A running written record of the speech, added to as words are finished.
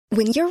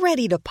When you're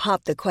ready to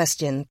pop the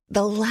question,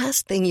 the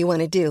last thing you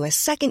want to do is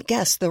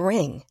second-guess the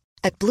ring.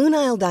 At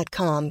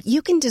BlueNile.com,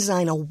 you can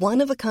design a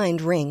one-of-a-kind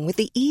ring with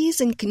the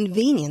ease and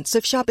convenience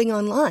of shopping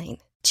online.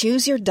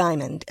 Choose your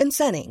diamond and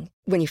setting.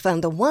 When you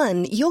find the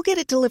one, you'll get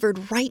it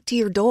delivered right to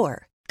your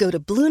door. Go to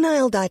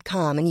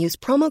BlueNile.com and use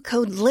promo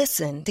code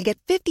LISTEN to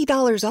get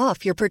 $50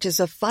 off your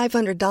purchase of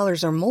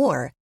 $500 or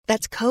more.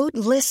 That's code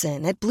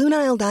LISTEN at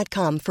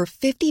BlueNile.com for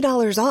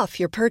 $50 off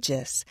your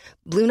purchase.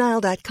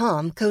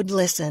 BlueNile.com, code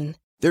LISTEN.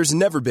 There's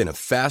never been a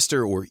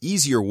faster or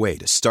easier way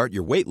to start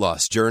your weight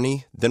loss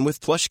journey than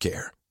with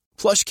PlushCare.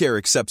 PlushCare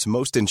accepts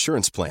most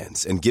insurance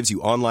plans and gives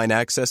you online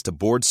access to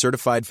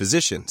board-certified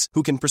physicians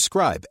who can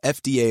prescribe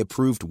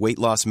FDA-approved weight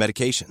loss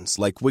medications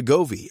like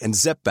Wegovy and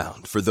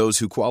Zepbound for those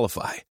who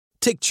qualify.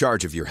 Take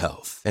charge of your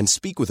health and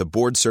speak with a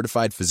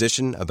board-certified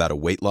physician about a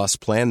weight loss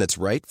plan that's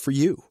right for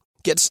you.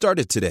 Get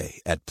started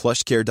today at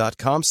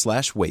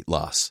plushcare.com/weight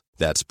loss.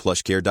 That's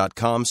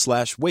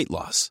plushcare.com/weight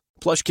loss.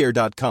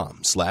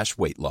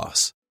 plushcare.com/weight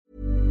loss.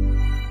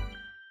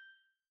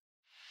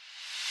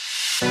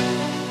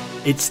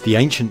 It's The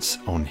Ancients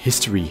on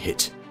History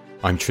Hit.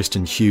 I'm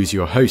Tristan Hughes,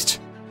 your host.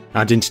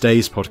 And in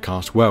today's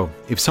podcast, well,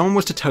 if someone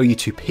was to tell you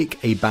to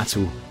pick a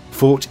battle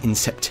fought in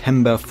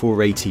September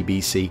 480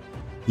 BC,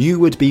 you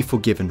would be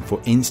forgiven for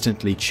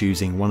instantly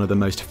choosing one of the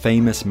most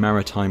famous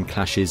maritime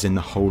clashes in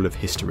the whole of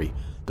history,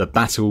 the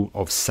Battle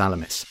of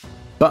Salamis.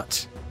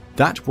 But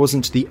that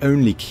wasn't the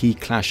only key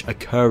clash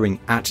occurring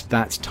at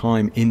that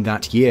time in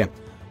that year.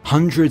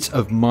 Hundreds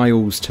of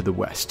miles to the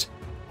west,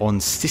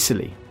 on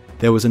Sicily,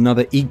 there was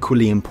another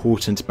equally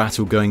important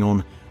battle going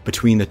on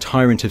between the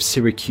tyrant of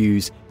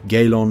Syracuse,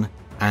 Gelon,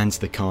 and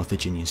the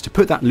Carthaginians. To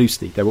put that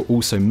loosely, there were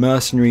also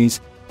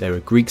mercenaries, there were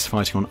Greeks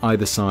fighting on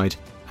either side,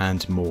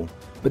 and more.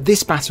 But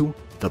this battle,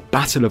 the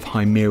Battle of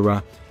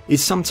Himera,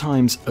 is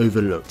sometimes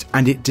overlooked,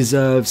 and it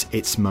deserves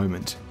its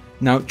moment.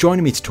 Now,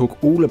 joining me to talk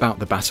all about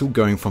the battle,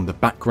 going from the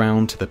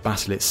background to the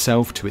battle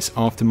itself to its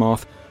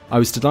aftermath, I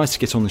was delighted to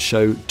get on the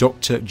show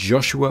Dr.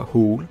 Joshua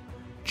Hall.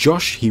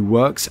 Josh, he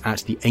works at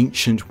the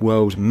Ancient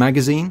World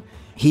magazine.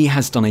 He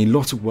has done a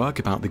lot of work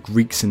about the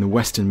Greeks in the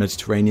Western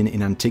Mediterranean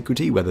in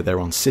antiquity, whether they're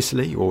on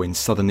Sicily or in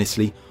southern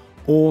Italy,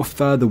 or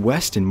further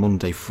west in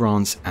modern-day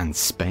France and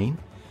Spain.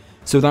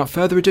 So without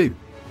further ado,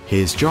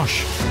 here's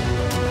Josh.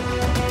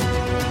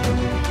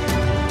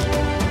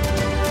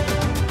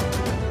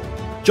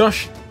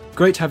 Josh,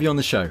 great to have you on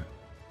the show.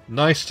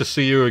 Nice to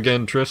see you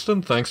again,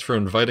 Tristan. Thanks for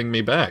inviting me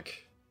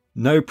back.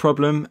 No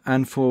problem,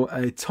 and for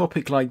a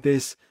topic like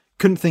this,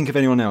 couldn't think of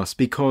anyone else,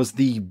 because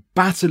the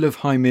Battle of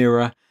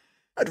Himera,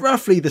 at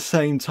roughly the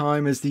same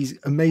time as these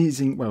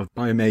amazing, well,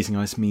 by amazing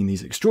I mean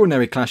these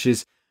extraordinary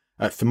clashes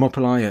at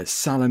Thermopylae, at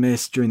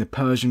Salamis during the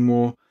Persian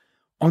War,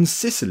 on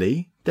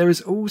Sicily, there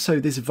is also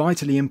this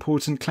vitally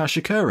important clash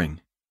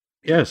occurring.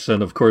 Yes,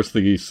 and of course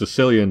the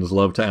Sicilians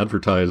love to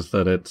advertise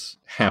that it's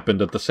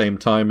happened at the same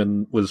time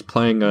and was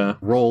playing a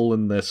role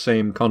in the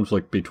same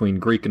conflict between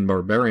Greek and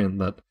barbarian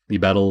that the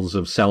battles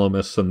of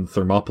Salamis and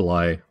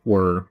Thermopylae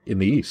were in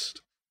the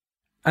east.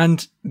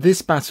 And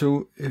this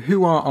battle,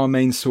 who are our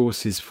main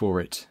sources for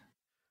it?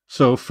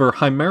 So for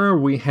Himera,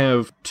 we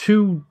have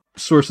two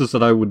sources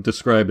that I would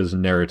describe as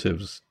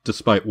narratives,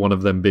 despite one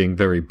of them being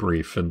very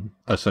brief and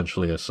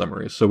essentially a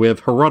summary. So we have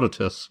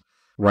Herodotus,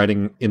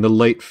 writing in the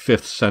late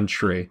 5th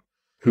century,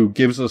 who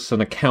gives us an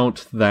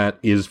account that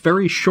is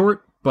very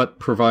short, but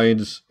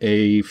provides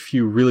a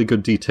few really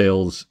good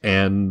details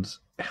and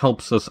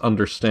helps us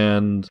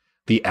understand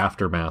the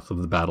aftermath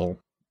of the battle,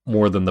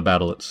 more than the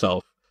battle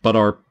itself. But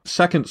our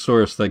second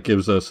source that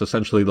gives us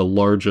essentially the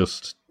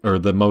largest, or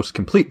the most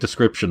complete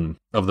description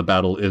of the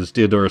battle is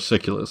Diodorus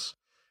Siculus,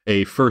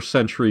 a 1st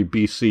century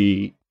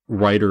BC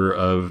writer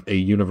of a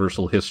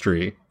universal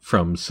history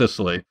from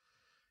Sicily.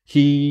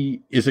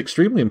 He is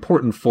extremely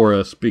important for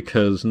us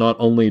because not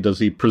only does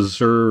he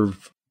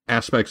preserve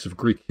aspects of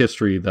Greek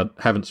history that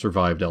haven't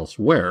survived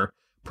elsewhere,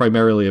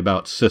 primarily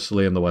about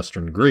Sicily and the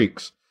Western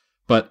Greeks,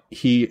 but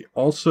he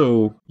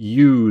also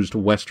used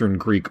Western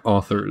Greek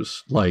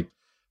authors like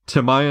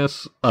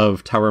Timaeus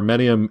of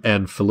Tauromenium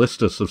and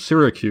Philistus of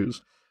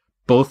Syracuse,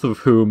 both of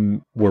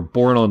whom were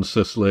born on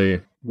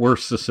Sicily, were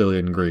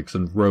Sicilian Greeks,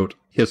 and wrote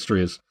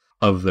histories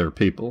of their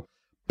people.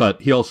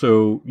 But he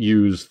also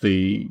used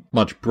the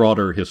much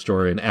broader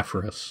historian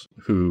Ephorus,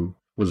 who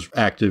was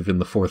active in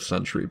the 4th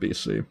century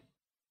BC.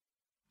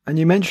 And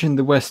you mentioned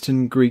the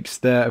Western Greeks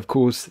there. Of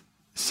course,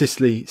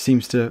 Sicily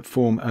seems to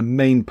form a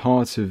main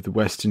part of the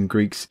Western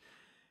Greeks.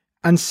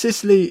 And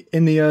Sicily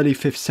in the early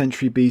 5th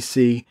century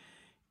BC,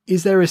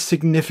 is there a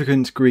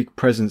significant Greek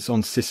presence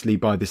on Sicily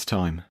by this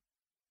time?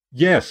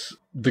 Yes,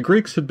 the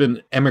Greeks had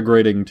been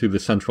emigrating to the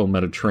central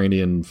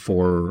Mediterranean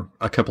for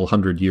a couple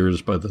hundred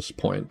years by this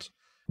point.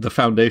 The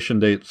foundation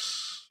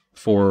dates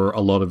for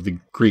a lot of the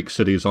Greek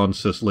cities on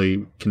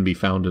Sicily can be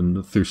found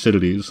in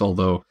Thucydides,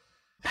 although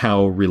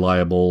how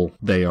reliable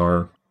they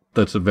are,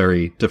 that's a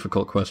very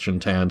difficult question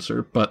to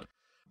answer. But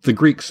the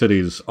Greek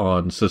cities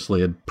on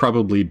Sicily had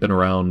probably been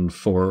around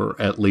for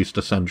at least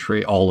a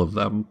century, all of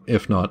them,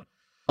 if not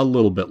a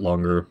little bit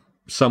longer.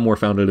 Some were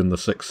founded in the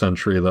 6th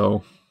century,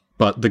 though.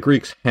 but the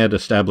Greeks had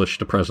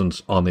established a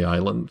presence on the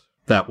island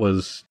that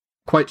was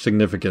quite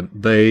significant.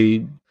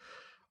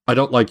 I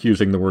don't like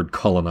using the word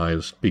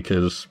colonized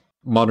because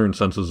modern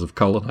senses of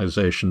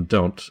colonization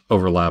don't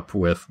overlap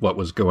with what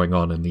was going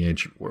on in the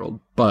ancient world,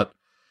 but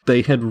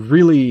they had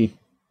really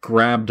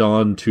grabbed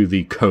on to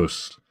the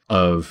coast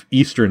of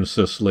eastern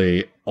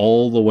Sicily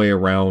all the way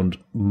around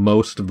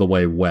most of the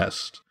way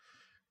west,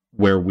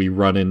 where we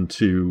run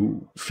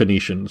into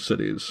Phoenician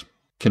cities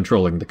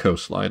controlling the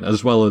coastline,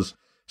 as well as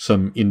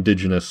some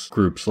indigenous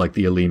groups like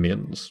the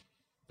Elymians,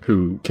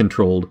 who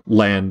controlled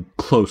land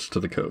close to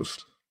the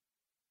coast.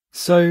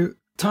 So,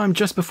 time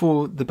just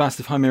before the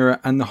Battle of Himera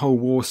and the whole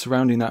war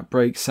surrounding that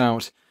breaks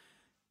out,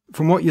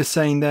 from what you're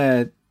saying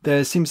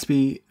there seems to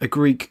be a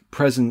Greek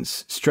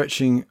presence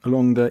stretching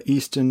along the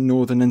eastern,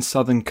 northern and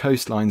southern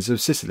coastlines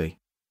of Sicily.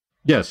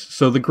 Yes,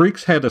 so the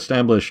Greeks had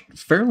established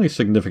fairly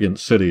significant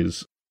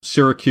cities,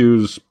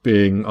 Syracuse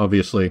being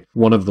obviously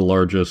one of the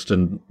largest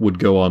and would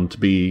go on to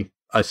be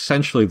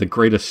essentially the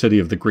greatest city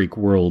of the Greek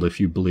world if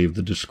you believe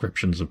the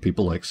descriptions of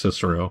people like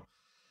Cicero.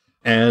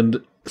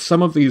 And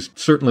some of these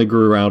certainly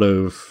grew out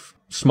of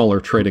smaller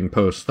trading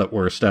posts that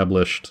were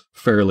established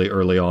fairly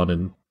early on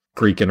in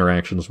Greek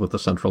interactions with the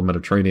central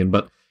Mediterranean,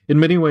 but in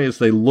many ways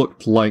they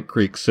looked like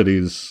Greek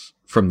cities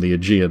from the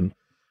Aegean.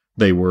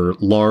 They were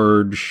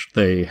large,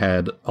 they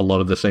had a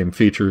lot of the same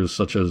features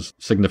such as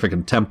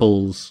significant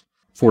temples,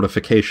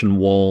 fortification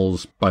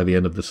walls by the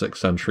end of the 6th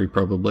century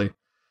probably,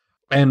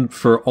 and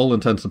for all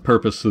intents and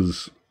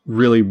purposes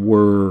really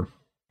were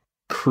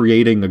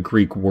creating a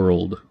Greek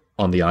world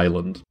on the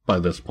island by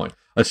this point,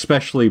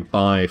 especially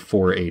by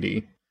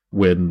 480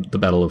 when the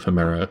Battle of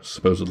Himera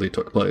supposedly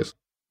took place.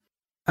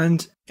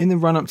 And in the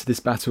run-up to this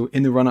battle,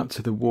 in the run-up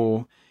to the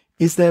war,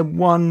 is there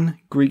one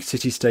Greek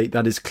city-state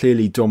that is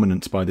clearly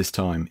dominant by this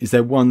time? Is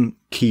there one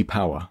key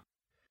power?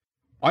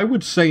 I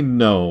would say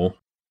no.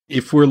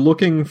 If we're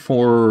looking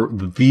for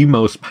the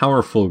most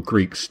powerful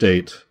Greek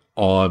state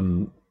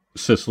on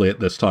Sicily at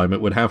this time,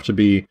 it would have to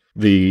be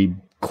the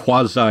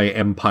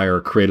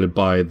quasi-empire created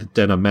by the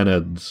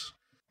Denamenids,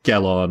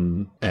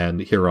 Gelon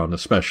and Hieron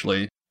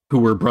especially, who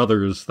were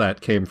brothers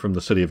that came from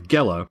the city of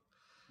Gela,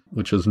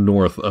 which is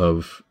north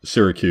of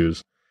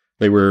Syracuse.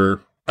 They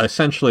were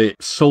essentially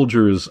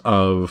soldiers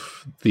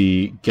of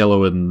the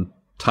Geloan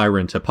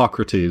tyrant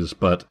Hippocrates,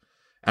 but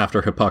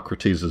after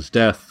Hippocrates'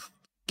 death,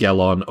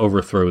 Gelon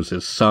overthrows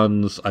his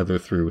sons, either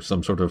through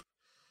some sort of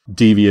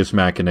devious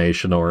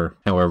machination or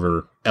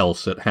however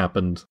else it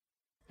happened,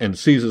 and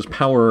seizes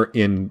power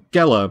in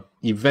Gela.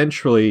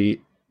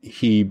 Eventually,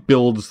 he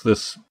builds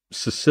this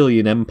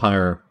Sicilian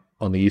empire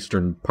on the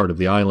eastern part of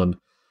the island,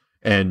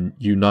 and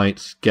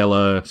unites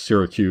Gela,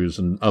 Syracuse,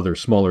 and other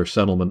smaller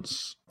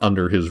settlements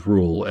under his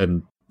rule,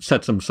 and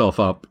sets himself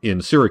up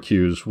in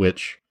Syracuse,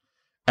 which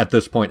at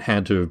this point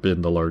had to have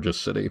been the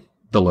largest city,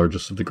 the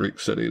largest of the Greek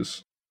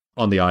cities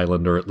on the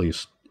island, or at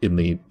least in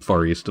the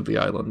far east of the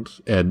island,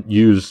 and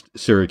used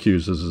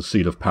Syracuse as a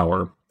seat of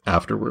power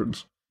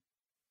afterwards.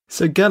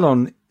 So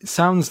Gelon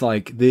sounds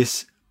like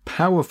this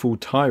powerful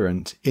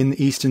tyrant in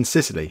eastern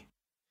Sicily.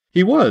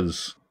 He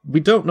was. We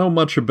don't know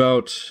much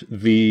about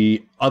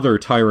the other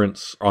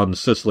tyrants on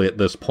Sicily at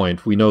this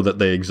point. We know that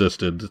they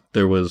existed.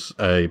 There was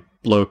a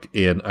bloke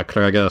in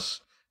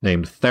Acragas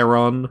named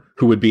Theron,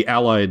 who would be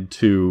allied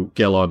to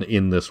Gelon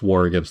in this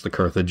war against the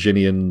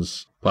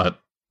Carthaginians, but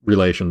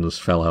relations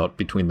fell out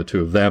between the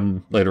two of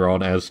them later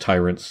on, as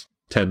tyrants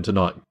tend to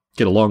not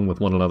get along with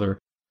one another.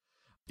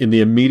 In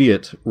the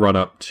immediate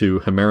run-up to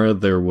Himera,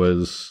 there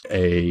was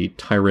a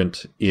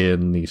tyrant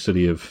in the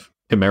city of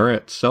Himera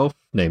itself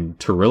named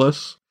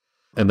Turillus.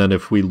 And then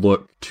if we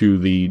look to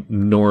the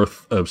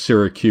north of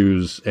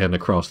Syracuse and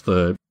across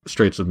the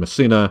Straits of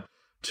Messina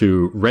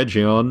to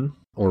Rhegion,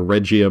 or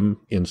Rhegium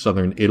in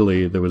southern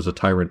Italy, there was a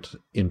tyrant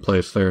in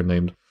place there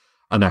named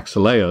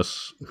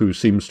Anaxilaus, who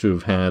seems to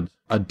have had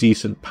a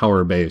decent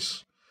power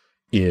base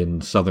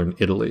in southern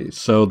Italy.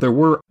 So there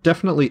were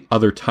definitely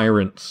other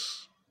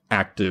tyrants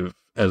active,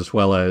 as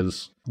well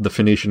as the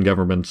Phoenician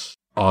governments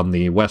on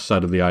the west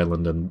side of the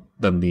island, and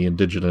then the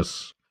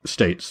indigenous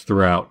states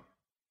throughout.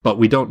 But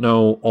we don't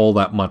know all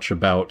that much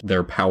about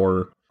their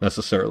power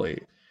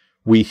necessarily.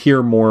 We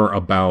hear more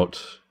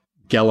about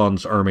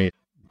Gelon's army.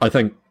 I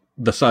think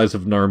the size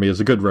of an army is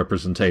a good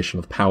representation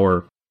of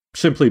power,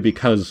 simply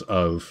because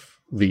of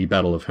the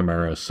Battle of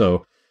Himera.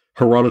 So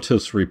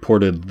Herodotus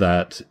reported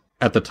that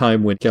at the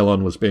time when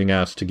Gelon was being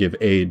asked to give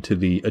aid to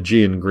the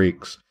Aegean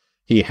Greeks,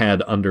 he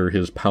had under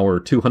his power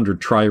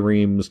 200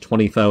 triremes,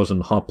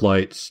 20,000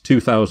 hoplites,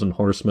 2,000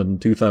 horsemen,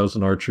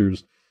 2,000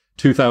 archers,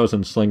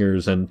 2,000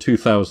 slingers, and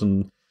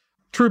 2,000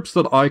 troops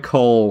that I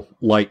call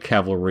light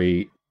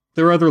cavalry.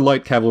 They're either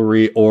light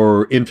cavalry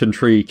or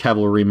infantry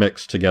cavalry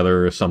mixed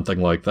together or something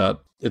like that.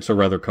 It's a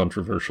rather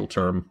controversial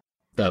term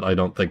that I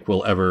don't think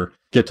we'll ever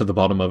get to the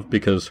bottom of,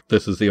 because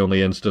this is the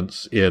only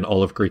instance in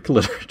all of Greek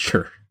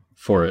literature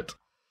for it.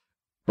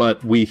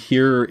 But we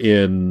hear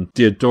in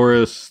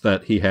Diodorus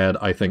that he had,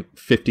 I think,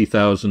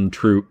 50,000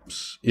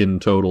 troops in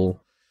total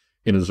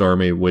in his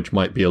army, which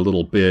might be a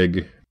little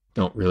big.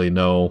 Don't really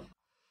know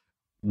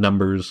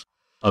numbers.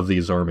 of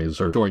these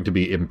armies are going to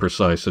be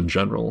imprecise in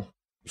general.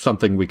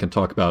 Something we can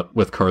talk about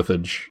with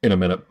Carthage in a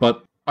minute.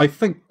 But I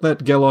think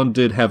that Gelon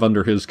did have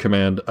under his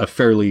command a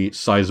fairly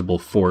sizable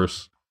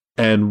force.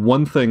 And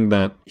one thing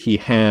that he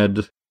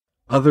had,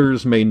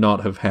 others may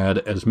not have had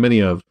as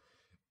many of,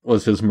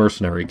 was his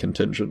mercenary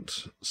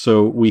contingent.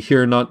 So we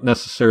hear, not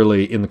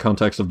necessarily in the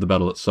context of the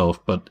battle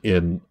itself, but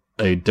in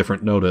a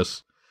different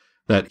notice,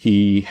 that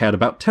he had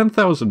about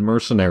 10,000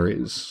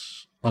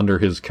 mercenaries under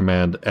his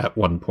command at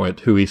one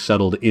point, who he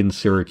settled in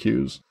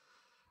Syracuse.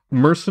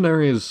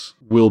 Mercenaries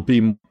will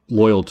be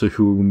loyal to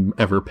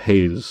whomever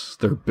pays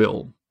their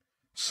bill.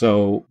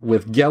 So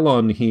with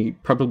Gelon, he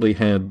probably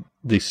had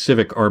the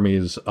civic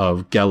armies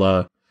of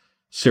Gela,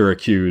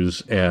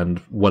 Syracuse, and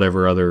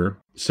whatever other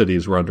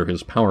cities were under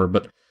his power,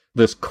 but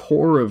this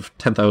core of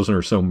 10,000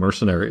 or so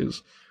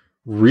mercenaries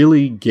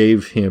really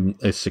gave him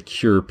a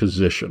secure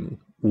position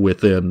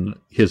within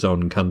his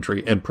own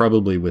country, and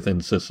probably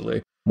within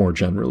Sicily, more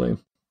generally.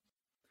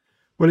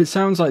 Well, it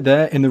sounds like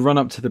there, in the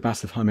run-up to the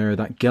Battle of Himera,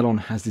 that Gelon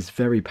has this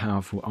very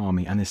powerful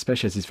army, and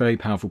especially has this very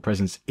powerful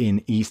presence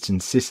in eastern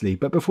Sicily.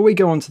 But before we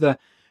go on to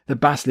the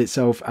battle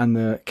itself and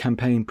the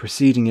campaign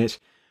preceding it,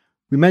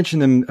 we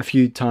mentioned them a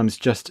few times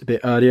just a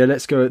bit earlier.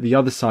 Let's go at the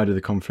other side of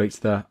the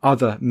conflict, the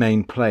other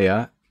main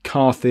player,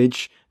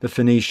 Carthage, the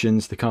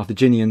Phoenicians, the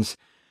Carthaginians.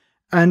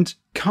 And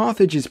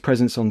Carthage's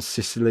presence on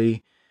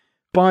Sicily,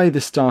 by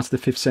the start of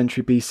the 5th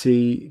century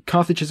BC,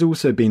 Carthage has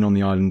also been on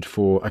the island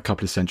for a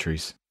couple of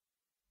centuries.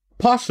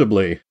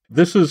 Possibly.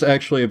 This is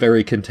actually a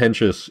very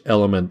contentious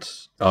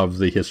element of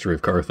the history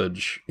of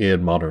Carthage,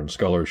 in modern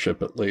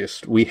scholarship at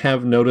least. We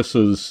have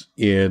notices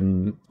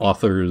in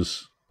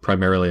authors,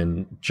 primarily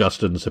in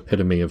Justin's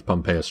Epitome of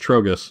Pompeius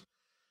Trogus,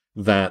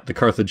 that the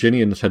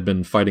Carthaginians had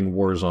been fighting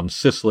wars on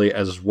Sicily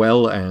as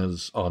well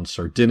as on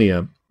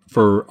Sardinia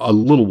for a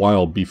little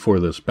while before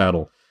this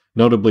battle.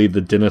 Notably,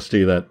 the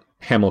dynasty that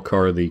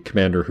Hamilcar, the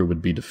commander who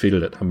would be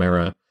defeated at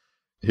Himera,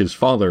 his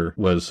father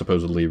was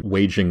supposedly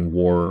waging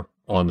war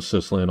on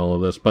Sicily and all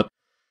of this, but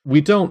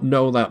we don't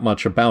know that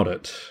much about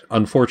it.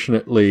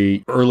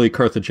 Unfortunately, early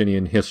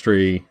Carthaginian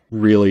history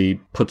really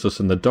puts us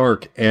in the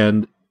dark,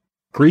 and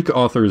Greek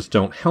authors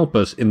don't help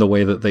us in the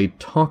way that they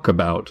talk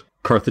about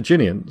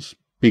Carthaginians,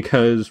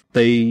 because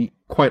they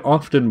quite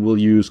often will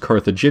use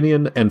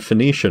Carthaginian and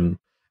Phoenician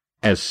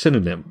as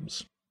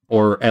synonyms,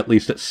 or at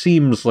least it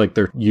seems like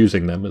they're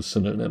using them as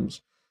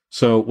synonyms.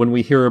 So when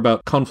we hear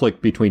about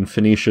conflict between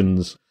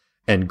Phoenicians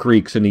and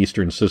Greeks in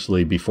eastern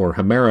Sicily before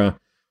Himera,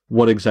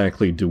 what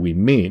exactly do we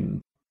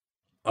mean?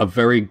 A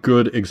very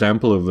good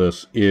example of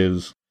this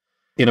is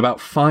in about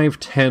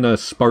 510, a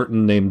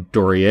Spartan named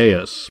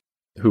Dorieus,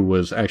 who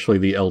was actually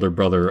the elder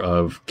brother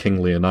of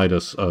King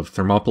Leonidas of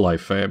Thermopylae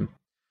fame,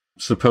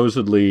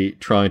 supposedly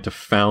tried to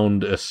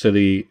found a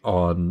city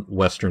on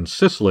western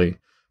Sicily,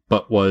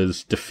 but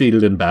was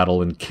defeated in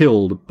battle and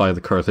killed by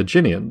the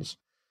Carthaginians.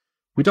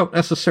 We don't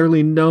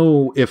necessarily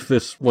know if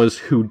this was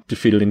who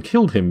defeated and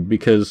killed him,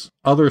 because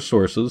other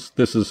sources,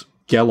 this is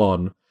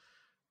Gelon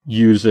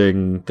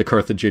using the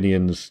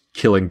Carthaginians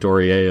killing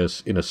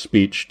Dorieus in a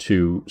speech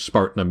to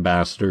Spartan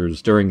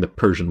ambassadors during the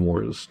Persian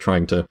Wars,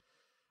 trying to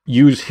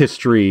use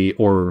history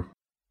or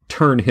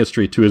turn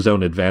history to his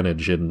own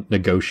advantage in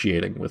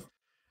negotiating with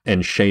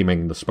and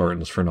shaming the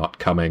Spartans for not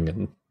coming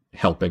and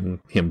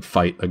helping him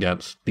fight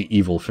against the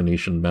evil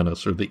Phoenician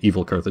menace or the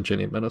evil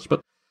Carthaginian menace.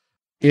 But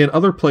in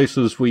other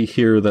places, we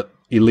hear that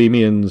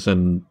Elymians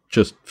and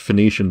just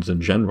Phoenicians in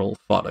general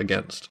fought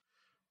against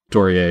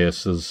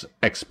Dorieus's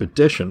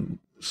expedition.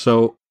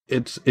 So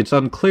it's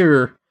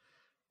unclear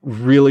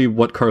really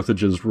what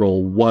Carthage's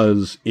role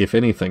was, if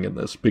anything, in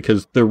this,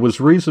 because there was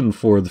reason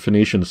for the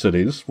Phoenician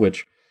cities,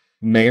 which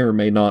may or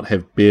may not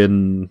have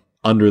been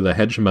under the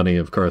hegemony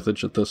of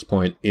Carthage at this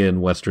point in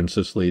western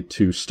Sicily,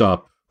 to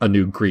stop a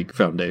new Greek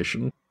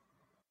foundation.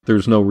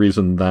 There's no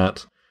reason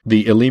that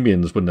the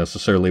Elymians would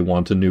necessarily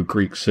want a new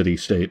Greek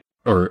city-state,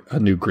 or a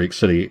new Greek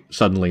city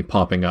suddenly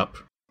popping up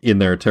in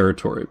their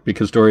territory,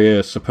 because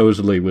Dorieus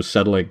supposedly was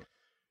settling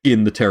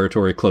in the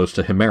territory close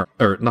to Himera,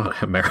 or not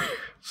Himera,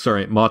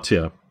 sorry,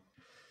 Motia,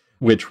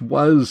 which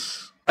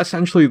was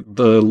essentially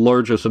the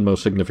largest and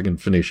most significant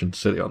Phoenician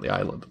city on the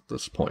island at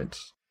this point.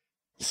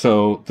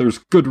 So there's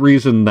good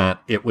reason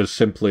that it was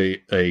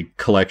simply a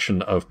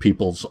collection of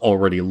peoples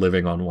already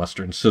living on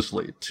western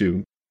Sicily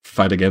to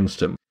fight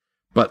against him.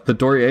 But the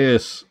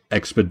Dorieus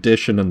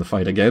expedition and the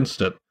fight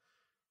against it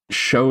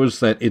shows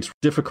that it's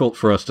difficult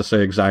for us to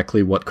say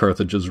exactly what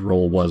Carthage's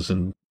role was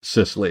in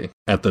Sicily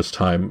at this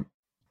time.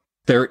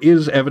 There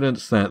is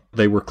evidence that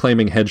they were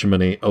claiming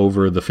hegemony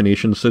over the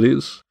Phoenician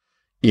cities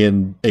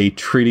in a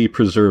treaty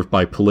preserved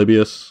by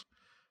Polybius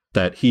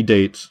that he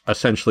dates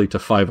essentially to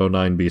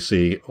 509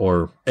 BC,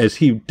 or as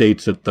he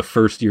dates it, the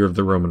first year of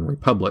the Roman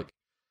Republic.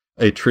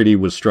 A treaty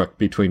was struck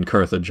between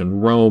Carthage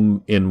and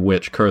Rome in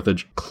which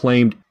Carthage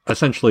claimed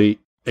essentially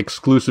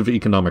exclusive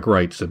economic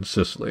rights in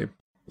Sicily.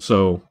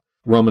 So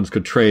Romans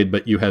could trade,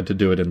 but you had to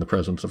do it in the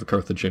presence of a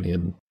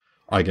Carthaginian,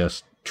 I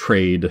guess,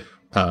 trade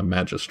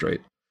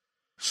magistrate.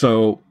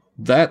 So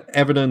that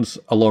evidence,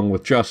 along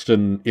with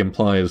Justin,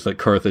 implies that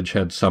Carthage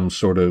had some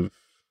sort of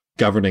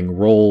governing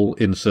role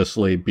in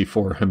Sicily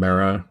before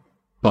Himera,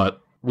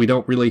 but we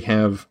don't really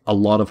have a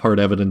lot of hard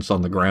evidence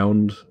on the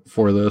ground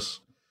for this.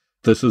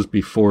 This is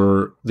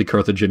before the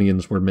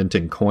Carthaginians were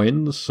minting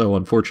coins, so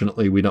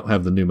unfortunately we don't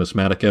have the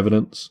numismatic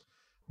evidence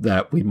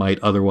that we might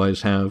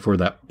otherwise have, or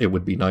that it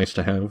would be nice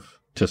to have,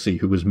 to see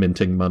who was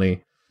minting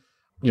money.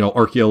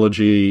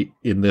 Archaeology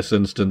in this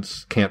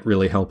instance can't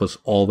really help us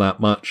all that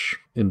much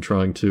in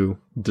trying to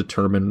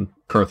determine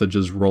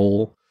Carthage's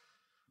role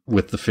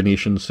with the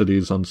Phoenician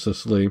cities on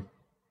Sicily.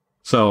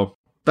 So,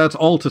 that's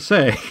all to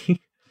say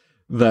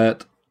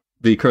that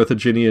the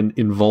Carthaginian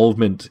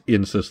involvement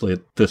in Sicily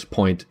at this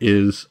point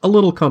is a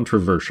little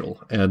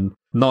controversial and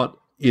not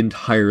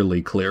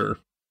entirely clear.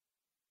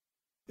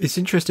 It's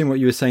interesting what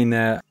you were saying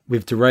there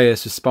with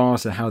Darius of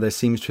Sparta, how there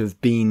seems to have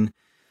been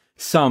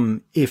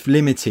some, if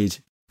limited,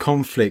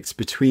 conflicts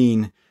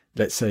between,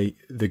 let's say,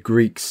 the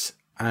Greeks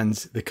and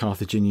the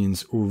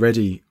Carthaginians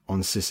already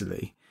on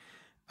Sicily.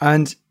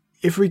 And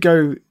if we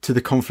go to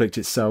the conflict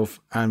itself,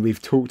 and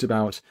we've talked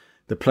about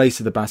the place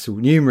of the battle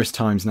numerous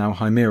times now,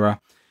 Himera,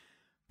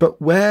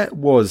 but where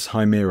was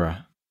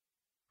Himera?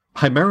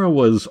 Himera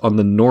was on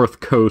the north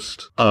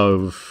coast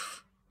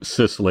of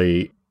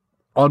Sicily,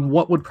 on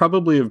what would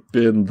probably have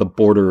been the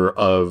border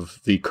of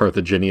the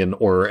Carthaginian,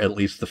 or at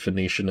least the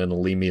Phoenician and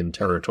Elemian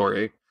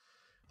territory.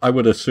 I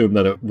would assume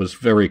that it was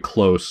very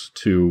close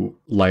to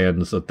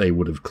lands that they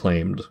would have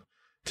claimed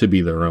to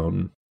be their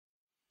own.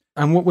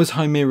 And what was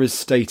Himera's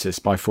status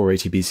by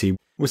 480 BC?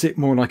 Was it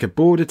more like a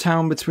border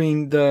town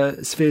between the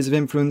spheres of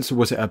influence, or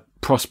was it a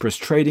prosperous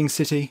trading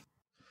city?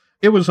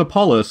 It was a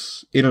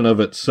polis in and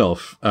of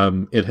itself.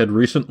 It had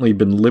recently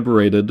been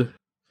liberated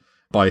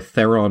by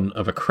Theron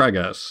of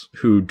Acragas,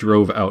 who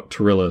drove out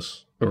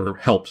Tyrillus, or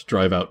helped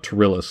drive out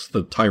Tyrillus,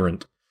 the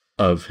tyrant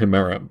of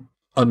Himera.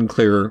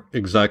 Unclear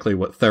exactly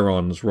what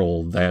Theron's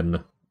role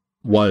then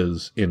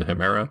was in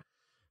Himera,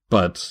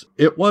 but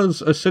it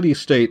was a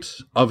city-state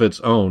of its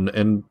own,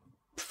 and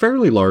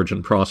fairly large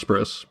and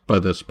prosperous by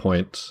this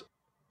point.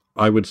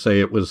 I would say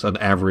it was an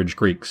average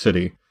Greek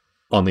city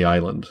on the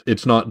island.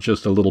 It's not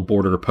just a little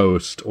border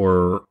post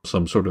or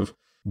some sort of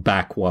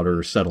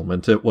backwater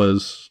settlement. It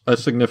was a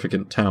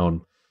significant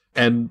town,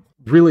 and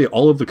really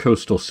all of the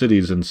coastal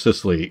cities in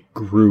Sicily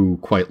grew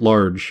quite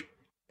large,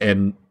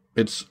 and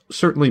it's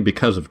certainly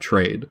because of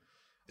trade.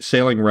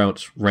 Sailing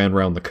routes ran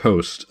around the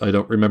coast. I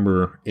don't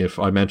remember if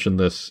I mentioned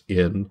this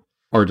in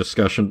our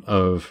discussion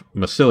of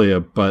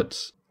Massilia,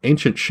 but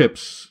ancient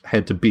ships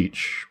had to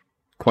beach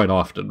quite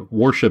often.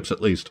 Warships,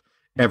 at least,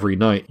 every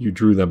night you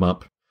drew them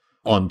up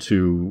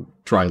onto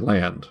dry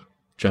land,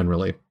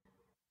 generally.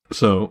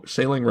 So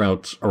sailing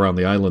routes around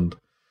the island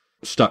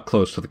stuck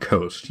close to the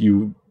coast.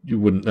 You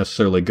wouldn't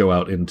necessarily go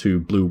out into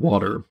blue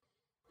water.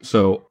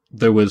 So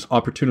there was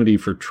opportunity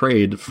for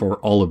trade for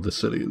all of the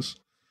cities,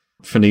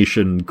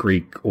 Phoenician,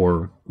 Greek,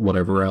 or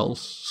whatever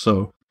else.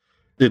 So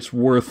it's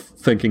worth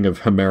thinking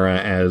of Himera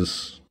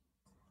as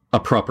a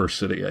proper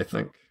city, I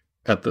think,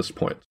 at this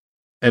point.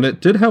 And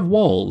it did have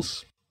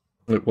walls.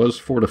 It was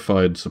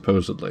fortified,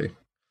 supposedly,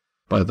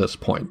 by this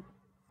point.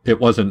 It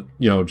wasn't,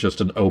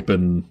 just an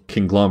open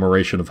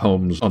conglomeration of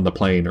homes on the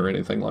plain or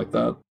anything like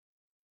that.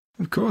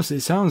 Of course,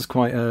 it sounds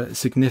quite a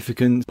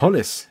significant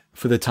polis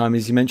for the time,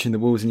 as you mentioned the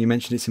walls, and you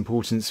mentioned its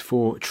importance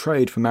for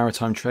trade, for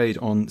maritime trade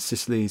on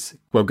Sicily's,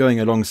 going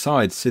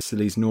alongside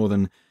Sicily's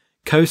northern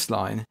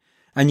coastline.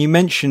 And you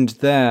mentioned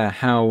there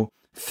how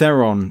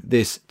Theron,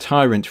 this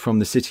tyrant from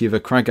the city of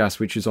Acragas,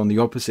 which was on the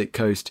opposite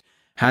coast,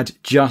 had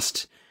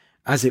just,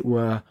 as it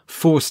were,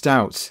 forced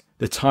out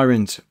the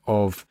tyrant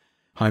of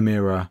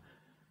Himera,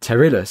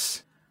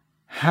 Tyrillus.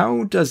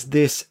 How does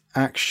this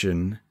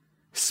action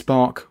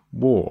spark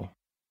war?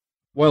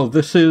 Well,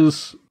 this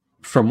is,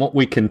 from what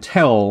we can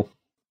tell,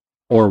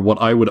 or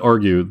what I would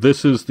argue,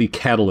 this is the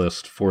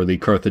catalyst for the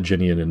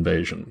Carthaginian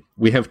invasion.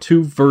 We have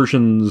two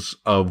versions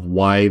of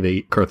why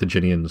the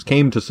Carthaginians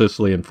came to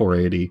Sicily in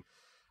 480,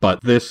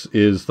 but this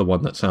is the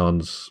one that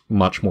sounds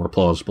much more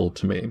plausible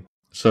to me.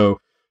 So,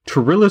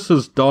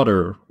 Tyrillus'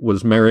 daughter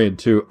was married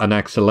to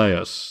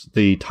Anaxilaus,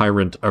 the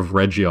tyrant of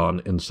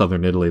Rhegion in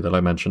southern Italy that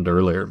I mentioned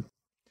earlier.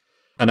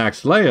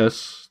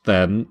 Anaxilaus,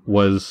 then,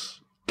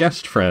 was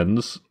guest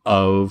friends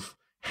of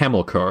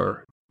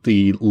Hamilcar,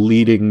 the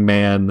leading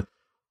man,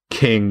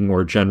 king,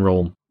 or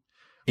general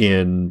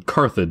in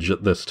Carthage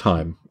at this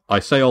time. I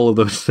say all of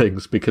those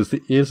things because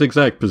his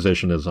exact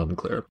position is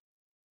unclear.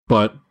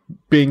 But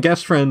being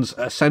guest friends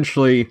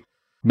essentially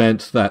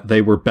meant that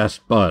they were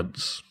best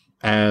buds.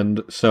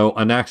 And so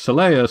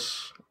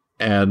Anaxilaus,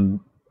 and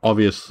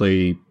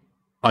obviously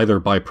either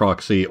by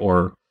proxy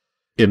or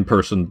in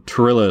person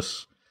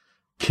Tyrillus,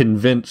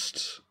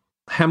 convinced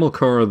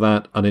Hamilcar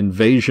that an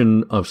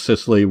invasion of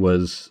Sicily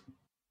was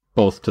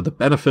both to the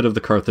benefit of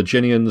the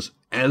Carthaginians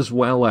as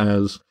well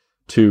as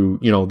to,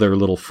 their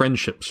little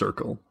friendship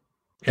circle.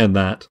 And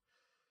that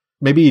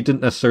maybe he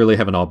didn't necessarily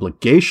have an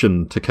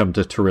obligation to come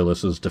to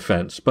Tyrillus'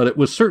 defense, but it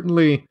was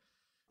certainly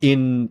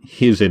in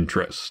his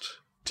interest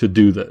to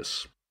do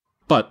this.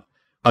 But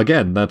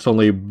again, that's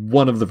only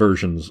one of the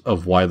versions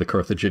of why the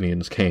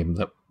Carthaginians came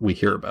that we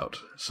hear about.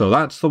 So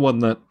that's the one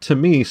that, to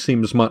me,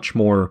 seems much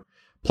more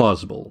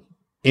plausible.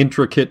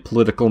 Intricate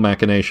political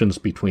machinations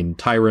between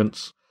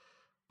tyrants.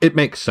 It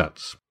makes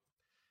sense.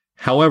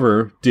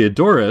 However,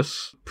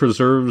 Diodorus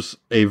preserves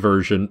a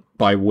version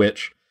by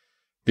which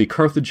the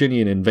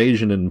Carthaginian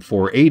invasion in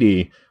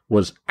 480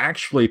 was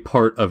actually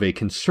part of a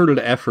concerted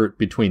effort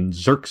between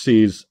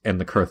Xerxes and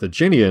the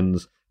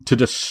Carthaginians to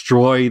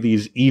destroy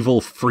these evil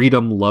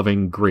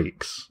freedom-loving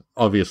Greeks.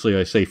 Obviously,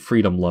 I say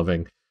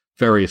freedom-loving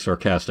very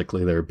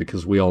sarcastically there,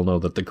 because we all know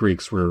that the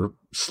Greeks were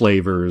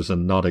slavers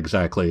and not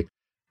exactly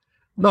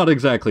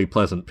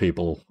pleasant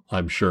people,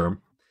 I'm sure.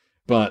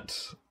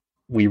 But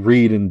we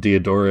read in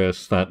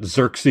Diodorus that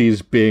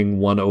Xerxes, being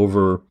won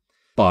over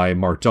by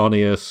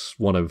Mardonius,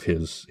 one of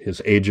his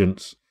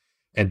agents,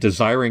 and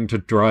desiring to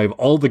drive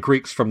all the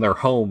Greeks from their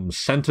homes,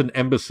 sent an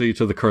embassy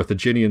to the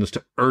Carthaginians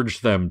to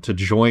urge them to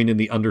join in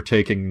the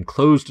undertaking and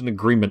closed an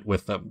agreement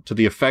with them, to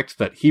the effect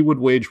that he would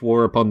wage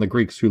war upon the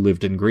Greeks who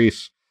lived in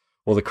Greece,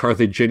 while the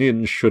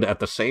Carthaginians should at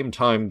the same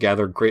time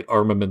gather great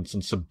armaments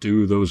and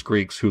subdue those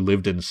Greeks who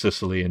lived in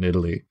Sicily and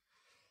Italy.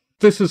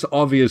 This is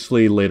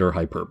obviously later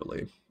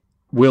hyperbole.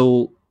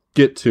 We'll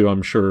get to,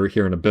 I'm sure,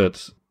 here in a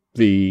bit,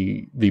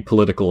 the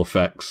political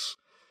effects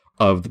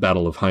of the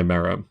Battle of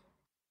Himera.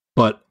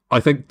 But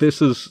I think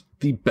this is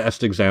the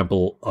best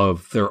example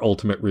of their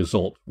ultimate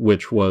result,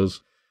 which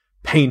was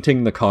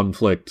painting the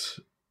conflict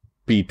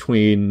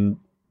between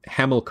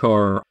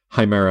Hamilcar,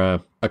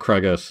 Himera,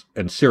 Acragas,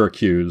 and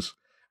Syracuse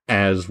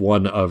as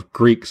one of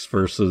Greeks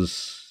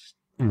versus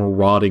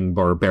marauding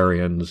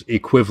barbarians,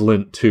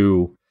 equivalent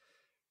to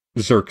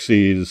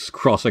Xerxes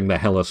crossing the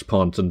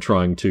Hellespont and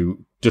trying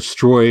to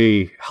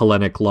destroy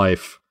Hellenic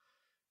life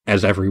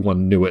as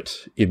everyone knew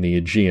it in the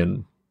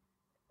Aegean.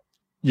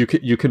 You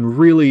can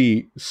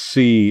really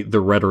see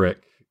the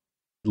rhetoric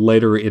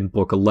later in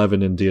Book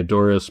 11 in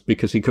Diodorus,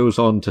 because he goes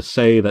on to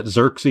say that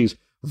Xerxes,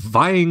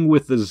 vying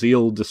with the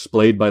zeal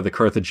displayed by the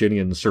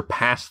Carthaginians,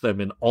 surpassed them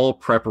in all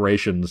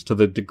preparations to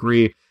the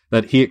degree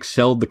that he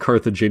excelled the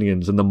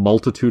Carthaginians in the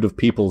multitude of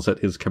peoples at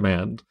his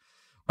command.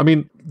 I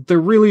mean, there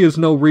really is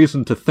no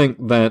reason to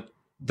think that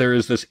there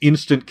is this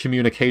instant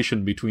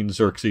communication between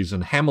Xerxes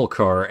and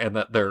Hamilcar, and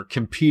that they're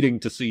competing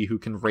to see who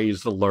can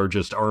raise the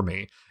largest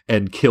army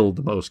and kill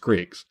the most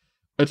Greeks.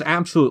 It's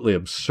absolutely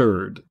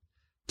absurd,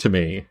 to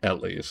me,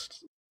 at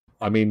least.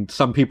 I mean,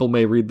 some people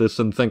may read this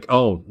and think,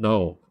 oh,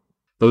 no,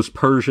 those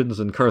Persians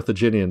and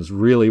Carthaginians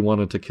really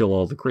wanted to kill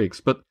all the Greeks,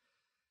 but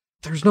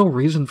there's no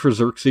reason for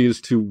Xerxes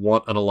to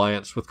want an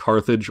alliance with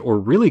Carthage or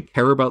really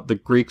care about the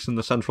Greeks in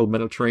the central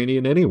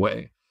Mediterranean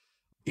anyway.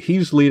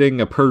 He's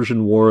leading a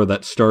Persian war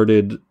that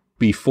started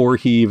before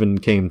he even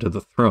came to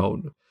the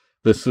throne.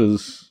 This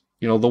is,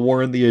 the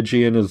war in the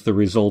Aegean is the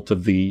result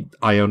of the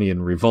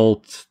Ionian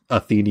Revolt,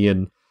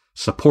 Athenian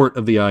support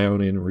of the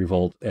Ionian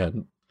Revolt,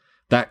 and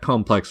that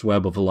complex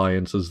web of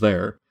alliances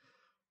there.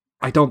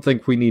 I don't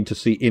think we need to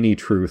see any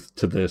truth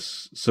to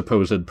this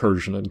supposed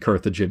Persian and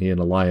Carthaginian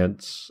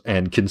alliance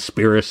and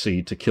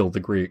conspiracy to kill the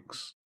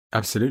Greeks.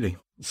 Absolutely.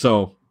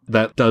 So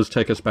that does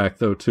take us back,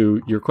 though,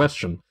 to your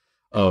question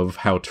of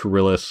how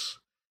Turillus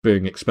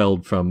being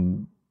expelled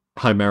from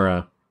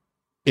Himera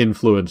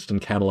influenced and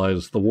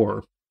catalyzed the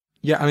war.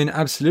 Yeah, I mean,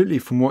 absolutely,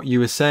 from what you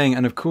were saying.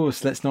 And of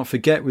course, let's not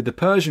forget with the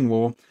Persian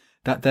War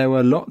that there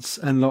were lots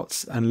and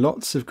lots and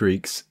lots of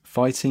Greeks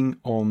fighting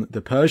on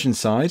the Persian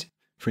side,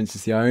 for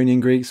instance, the Ionian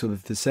Greeks or the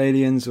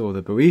Thessalians or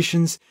the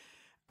Boeotians.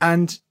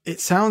 And it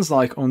sounds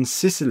like on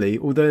Sicily,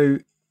 although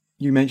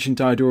you mentioned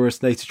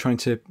Diodorus later trying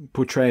to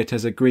portray it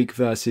as a Greek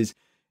versus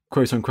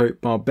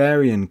quote-unquote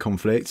barbarian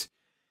conflict,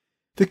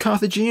 the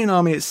Carthaginian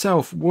army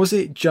itself, was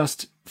it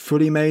just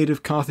fully made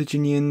of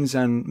Carthaginians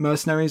and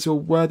mercenaries, or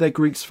were there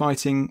Greeks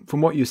fighting, from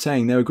what you're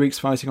saying, there were Greeks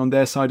fighting on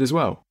their side as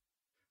well?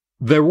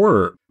 There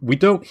were. We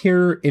don't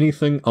hear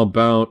anything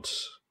about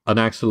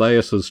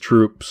Anaxilaus's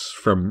troops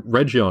from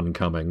Rhegion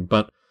coming,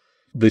 but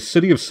the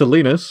city of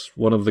Salamis,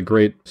 one of the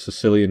great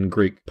Sicilian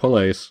Greek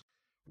polis,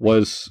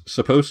 was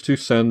supposed to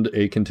send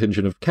a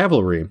contingent of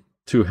cavalry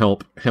to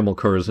help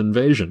Hamilcar's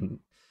invasion.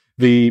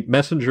 The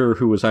messenger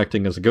who was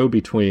acting as a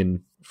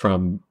go-between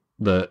from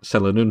the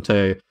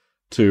Selinunte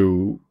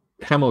to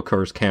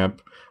Hamilcar's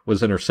camp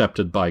was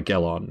intercepted by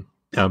Gelon,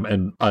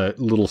 and a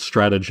little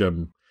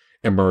stratagem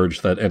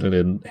emerged that ended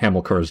in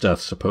Hamilcar's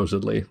death,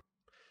 supposedly,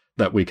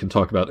 that we can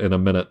talk about in a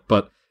minute.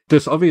 But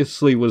this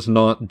obviously was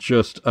not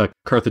just a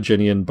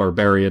Carthaginian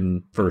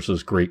barbarian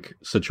versus Greek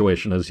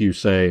situation, as you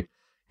say.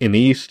 In the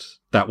east,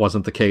 that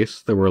wasn't the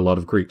case. There were a lot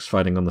of Greeks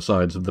fighting on the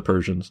sides of the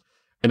Persians.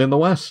 And in the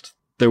west,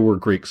 there were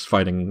Greeks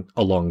fighting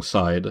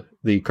alongside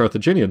the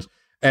Carthaginians.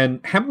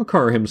 And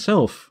Hamilcar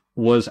himself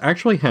was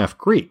actually half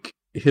Greek.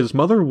 His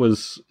mother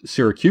was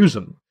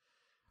Syracusan.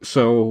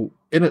 So,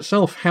 in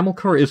itself,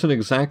 Hamilcar isn't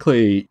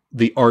exactly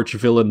the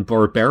arch-villain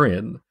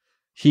barbarian.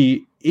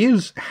 He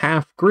is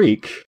half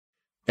Greek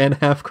and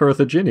half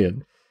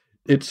Carthaginian.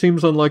 It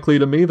seems unlikely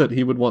to me that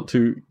he would want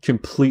to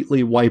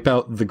completely wipe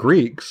out the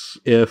Greeks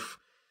if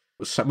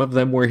some of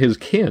them were his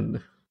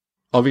kin.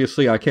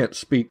 Obviously, I can't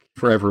speak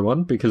for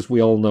everyone, because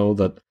we all know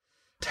that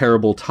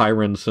terrible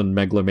tyrants and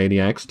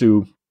megalomaniacs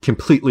do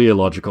completely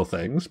illogical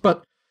things,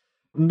 but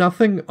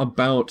nothing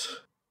about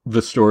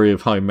the story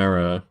of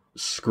Himera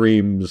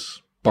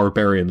screams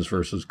barbarians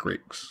versus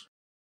Greeks.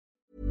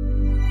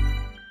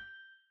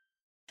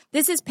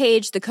 This is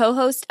Paige, the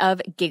co-host of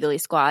Giggly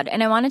Squad,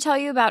 and I want to tell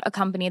you about a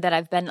company that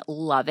I've been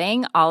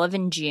loving, Olive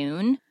 &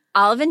 June.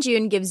 Olive &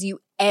 June gives you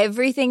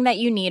everything that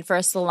you need for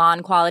a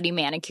salon-quality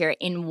manicure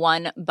in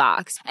one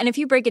box. And if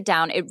you break it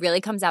down, it really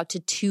comes out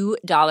to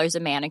 $2 a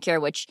manicure,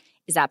 which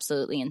is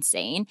absolutely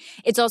insane.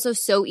 It's also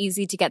so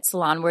easy to get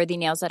salon-worthy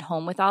nails at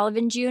home with Olive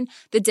 & June.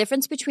 The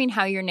difference between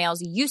how your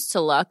nails used to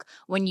look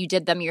when you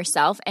did them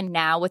yourself and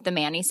now with the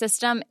Mani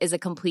system is a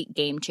complete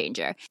game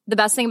changer. The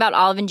best thing about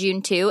Olive &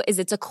 June, too, is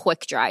it's a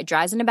quick dry.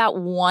 Dries in about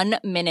 1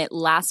 minute,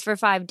 lasts for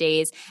 5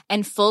 days,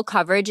 and full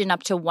coverage in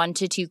up to 1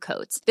 to 2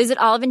 coats. Visit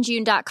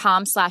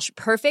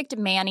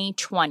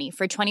oliveandjune.com/perfectmani20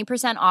 for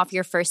 20% off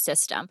your first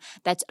system.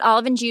 That's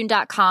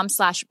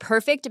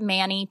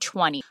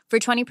oliveandjune.com/perfectmani20 for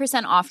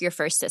 20% off your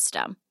first system.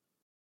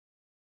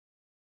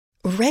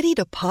 Ready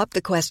to pop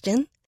the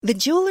question? The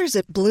jewelers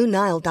at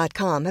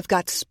BlueNile.com have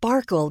got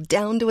sparkle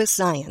down to a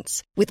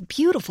science with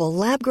beautiful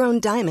lab-grown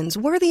diamonds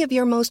worthy of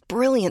your most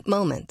brilliant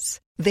moments.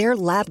 Their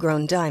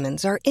lab-grown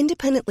diamonds are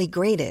independently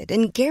graded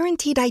and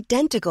guaranteed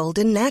identical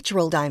to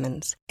natural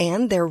diamonds,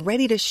 and they're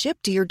ready to ship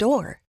to your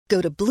door.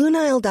 Go to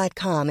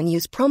BlueNile.com and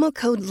use promo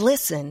code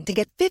LISTEN to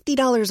get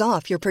 $50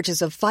 off your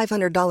purchase of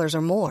 $500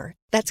 or more.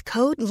 That's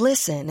code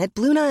LISTEN at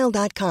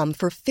BlueNile.com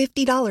for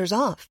 $50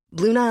 off.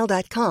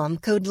 BlueNile.com,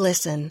 code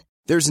LISTEN.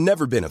 There's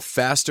never been a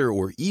faster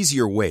or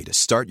easier way to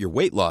start your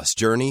weight loss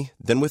journey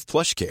than with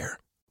PlushCare.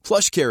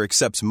 PlushCare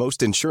accepts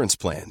most insurance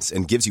plans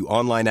and gives you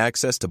online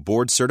access to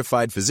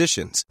board-certified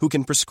physicians who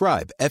can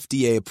prescribe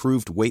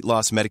FDA-approved weight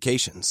loss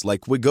medications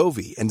like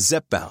Wegovy and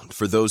Zepbound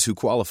for those who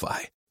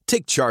qualify.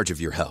 Take charge of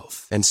your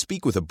health and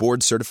speak with a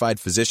board-certified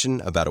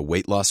physician about a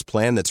weight loss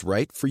plan that's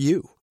right for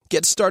you.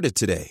 Get started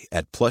today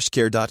at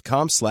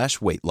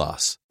plushcare.com/weight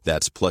loss.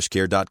 That's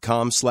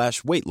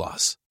plushcare.com/weight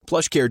loss.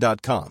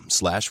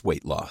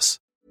 plushcare.com/weight loss.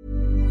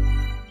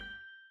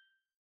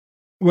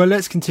 Well,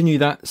 let's continue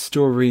that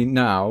story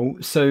now.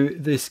 So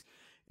this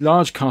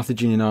large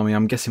Carthaginian army,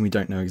 I'm guessing we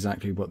don't know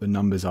exactly what the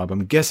numbers are, but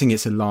I'm guessing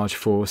it's a large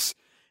force.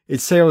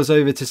 It sails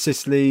over to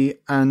Sicily,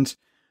 and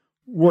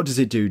what does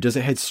it do? Does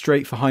it head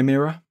straight for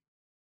Himera?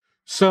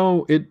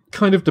 So it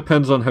kind of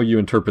depends on how you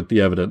interpret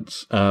the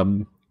evidence.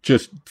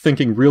 Just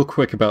thinking real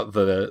quick about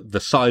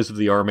the size of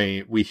the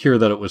army, we hear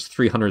that it was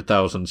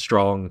 300,000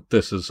 strong.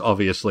 This is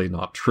obviously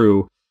not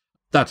true.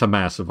 That's a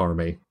massive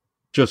army.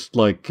 Just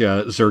like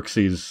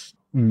Xerxes'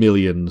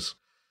 millions,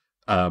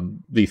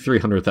 the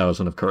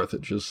 300,000 of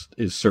Carthage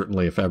is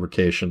certainly a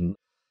fabrication.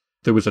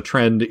 There was a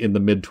trend in the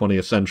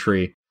mid-20th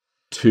century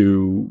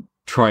to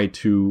try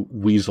to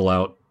weasel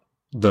out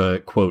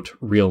the, quote,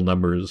 real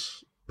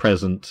numbers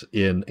present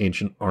in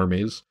ancient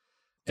armies.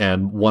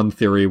 And one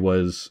theory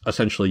was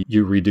essentially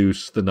you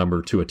reduce the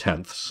number to a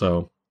tenth.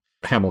 So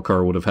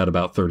Hamilcar would have had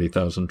about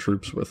 30,000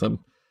 troops with him.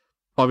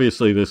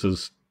 Obviously, this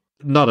is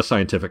not a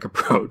scientific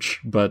approach,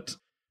 but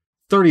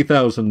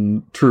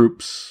 30,000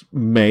 troops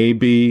may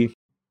be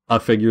a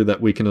figure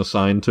that we can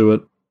assign to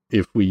it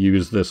if we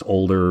use this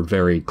older,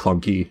 very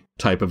clunky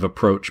type of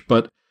approach.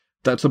 But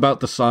that's about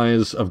the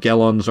size of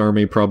Gelon's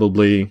army,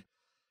 probably.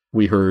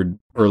 We heard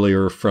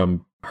earlier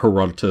from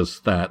Herodotus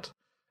that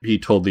he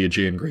told the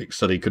Aegean Greeks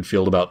that he could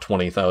field about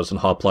 20,000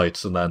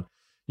 hoplites and then,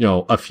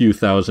 a few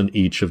thousand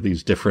each of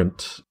these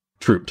different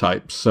troop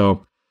types.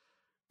 So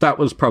that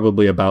was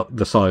probably about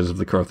the size of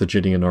the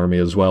Carthaginian army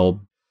as well.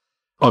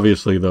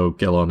 Obviously, though,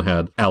 Gelon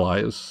had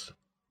allies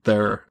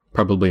there,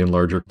 probably in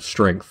larger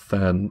strength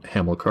than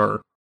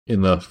Hamilcar,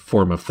 in the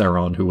form of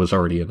Theron, who was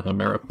already in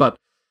Himera. But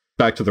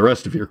back to the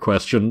rest of your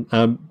question.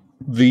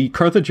 The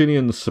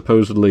Carthaginians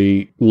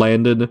supposedly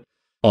landed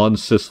on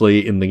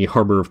Sicily in the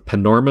harbor of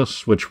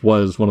Panormus, which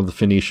was one of the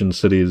Phoenician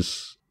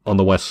cities on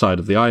the west side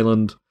of the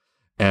island.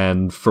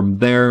 And from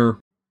there,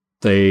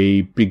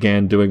 they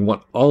began doing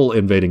what all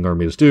invading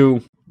armies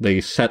do.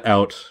 They set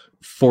out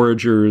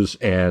foragers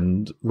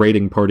and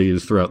raiding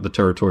parties throughout the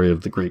territory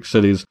of the Greek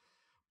cities,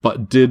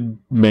 but did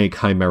make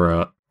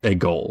Himera a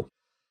goal.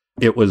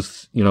 It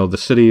was, the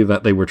city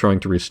that they were trying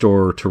to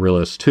restore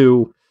Taurilus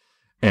to,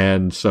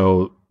 and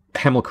so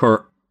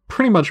Hamilcar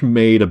pretty much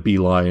made a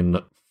beeline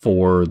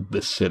for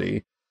this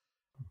city.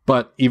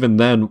 But even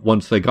then,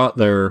 once they got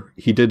there,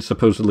 he did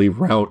supposedly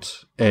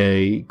rout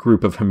a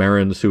group of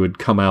Himerans who had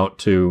come out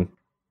to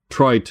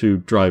try to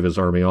drive his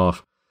army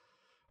off,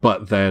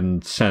 but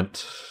then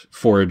sent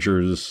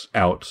foragers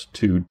out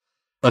to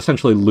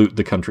essentially loot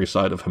the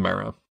countryside of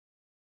Himera.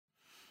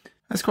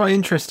 That's quite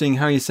interesting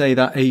how you say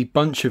that a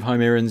bunch of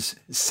Himerans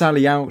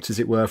sally out, as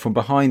it were, from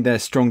behind their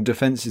strong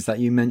defences that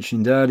you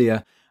mentioned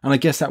earlier. And I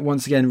guess that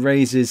once again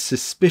raises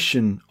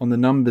suspicion on the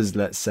numbers,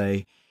 let's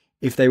say.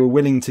 If they were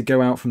willing to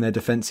go out from their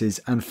defences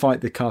and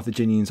fight the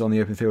Carthaginians on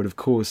the open field, of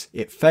course,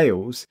 it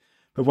fails.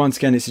 But once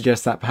again, it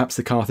suggests that perhaps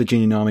the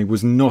Carthaginian army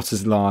was not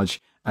as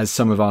large as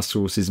some of our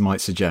sources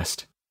might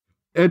suggest.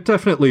 It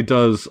definitely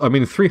does. I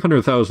mean,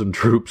 300,000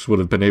 troops would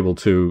have been able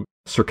to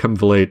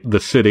circumvallate the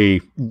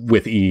city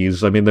with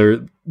ease. I mean,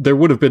 there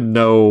would have been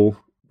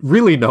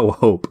really no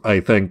hope, I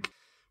think,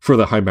 for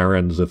the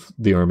Himerans if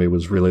the army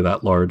was really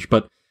that large.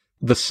 But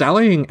the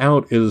sallying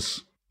out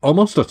is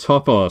almost a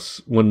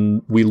topos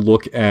when we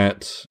look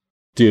at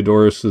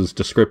Diodorus's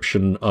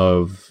description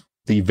of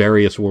the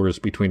various wars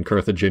between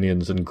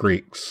Carthaginians and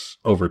Greeks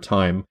over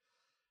time.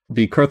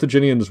 The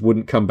Carthaginians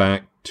wouldn't come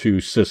back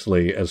to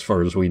Sicily, as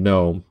far as we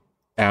know,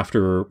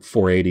 after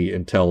 480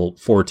 until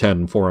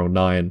 410,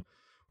 409,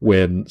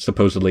 when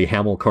supposedly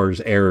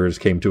Hamilcar's heirs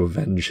came to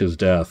avenge his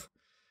death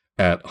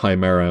at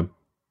Himera.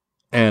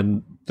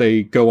 And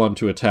they go on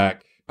to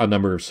attack a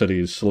number of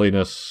cities,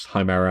 Salamis,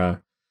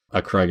 Himera,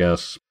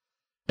 Acragas,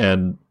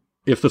 and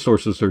if the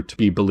sources are to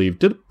be believed,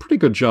 did a pretty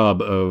good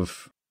job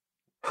of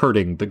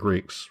hurting the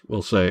Greeks,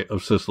 we'll say,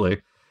 of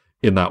Sicily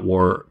in that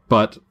war.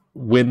 But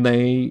when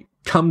they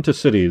come to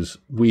cities,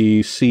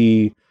 we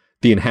see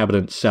the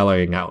inhabitants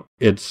sallying out.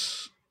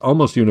 It's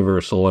almost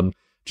universal, and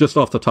just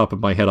off the top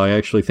of my head, I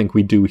actually think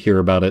we do hear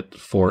about it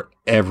for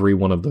every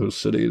one of those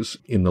cities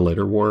in the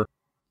later war.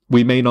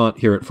 We may not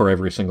hear it for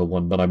every single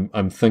one, but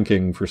I'm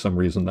thinking for some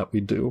reason that we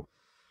do.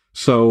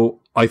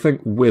 So I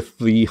think with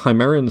the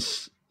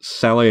Himerans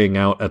sallying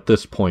out at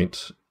this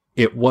point,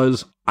 it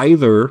was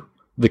either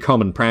the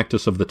common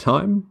practice of the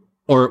time,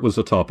 or it was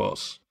a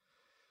topos.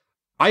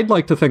 I'd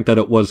like to think that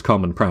it was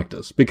common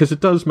practice, because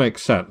it does make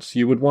sense.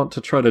 You would want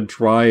to try to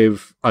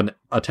drive an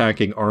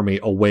attacking army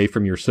away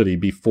from your city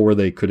before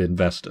they could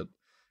invest it.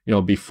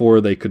 Before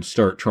they could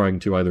start trying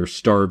to either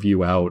starve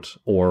you out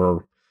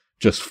or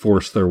just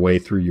force their way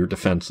through your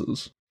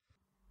defenses.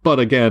 But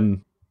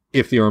again,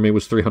 if the army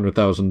was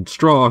 300,000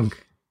 strong,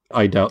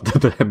 I doubt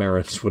that the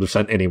Himerans would have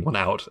sent anyone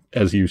out,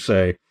 as you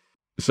say.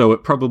 So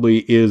it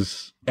probably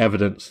is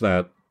evidence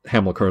that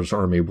Hamilcar's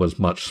army was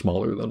much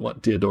smaller than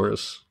what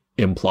Diodorus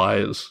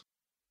implies.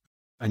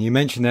 And you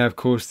mentioned there, of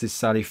course, this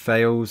sally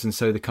fails, and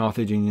so the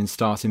Carthaginians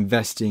start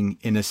investing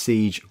in a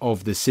siege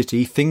of the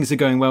city. Things are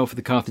going well for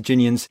the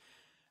Carthaginians.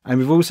 And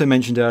we've also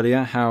mentioned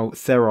earlier how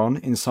Theron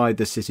inside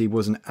the city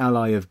was an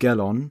ally of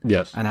Gelon.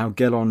 Yes. And how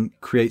Gelon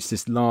creates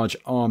this large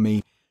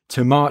army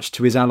to march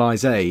to his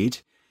allies' aid.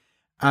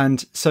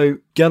 And so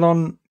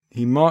Gelon,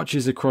 he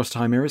marches across to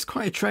Himera. It's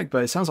quite a trek,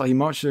 but it sounds like he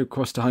marches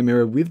across to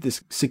Himera with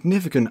this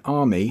significant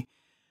army.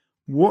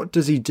 What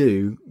does he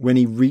do when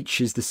he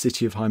reaches the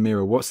city of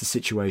Himera? What's the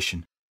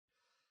situation?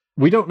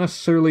 We don't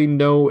necessarily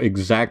know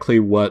exactly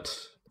what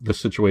the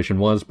situation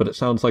was, but it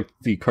sounds like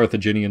the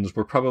Carthaginians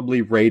were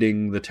probably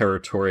raiding the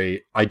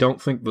territory. I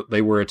don't think that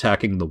they were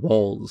attacking the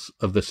walls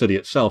of the city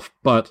itself,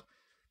 but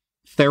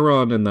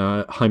Theron and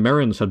the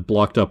Himerans had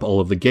blocked up all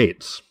of the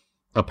gates,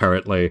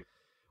 apparently,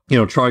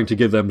 trying to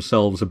give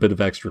themselves a bit of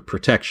extra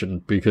protection,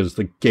 because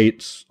the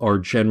gates are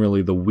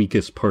generally the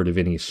weakest part of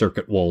any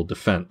circuit wall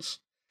defense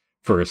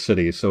for a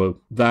city.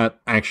 So that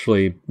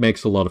actually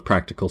makes a lot of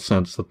practical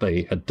sense that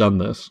they had done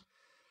this.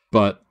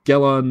 But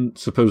Gelon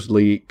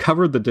supposedly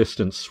covered the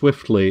distance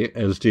swiftly,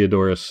 as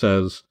Diodorus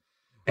says,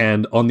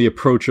 and on the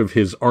approach of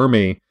his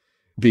army,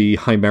 the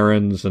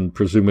Himerans and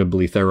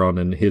presumably Theron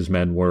and his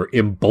men were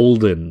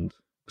emboldened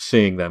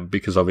seeing them,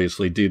 because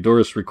obviously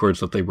Diodorus records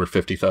that they were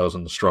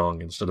 50,000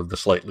 strong instead of the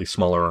slightly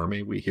smaller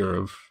army we hear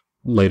of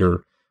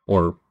later,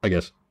 or I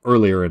guess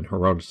earlier in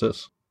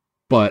Herodotus.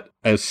 But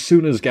as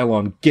soon as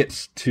Gelon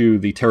gets to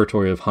the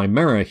territory of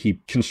Himera,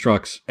 he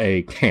constructs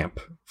a camp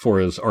for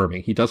his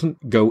army. He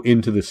doesn't go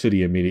into the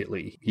city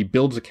immediately. He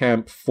builds a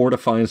camp,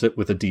 fortifies it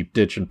with a deep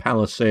ditch and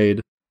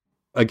palisade.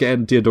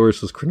 Again,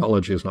 Diodorus's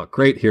chronology is not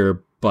great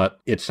here, but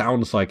it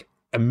sounds like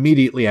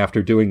immediately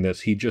after doing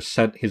this, he just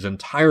sent his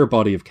entire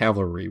body of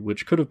cavalry,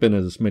 which could have been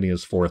as many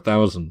as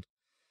 4,000,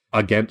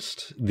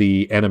 against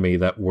the enemy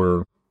that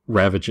were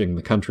ravaging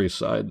the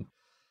countryside.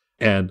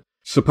 And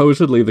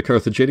supposedly the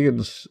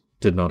Carthaginians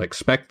did not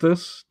expect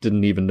this,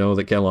 didn't even know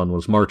that Gelon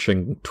was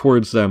marching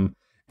towards them,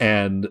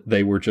 and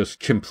they were just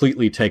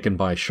completely taken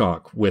by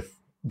shock with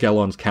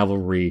Gelon's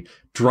cavalry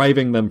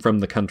driving them from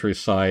the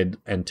countryside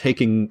and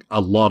taking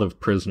a lot of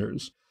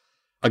prisoners.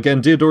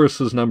 Again,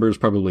 Diodorus's numbers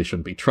probably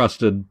shouldn't be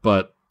trusted,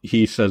 but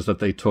he says that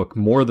they took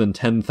more than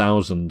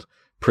 10,000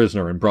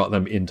 prisoner and brought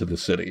them into the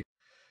city.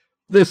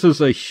 This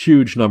is a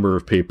huge number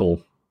of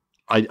people.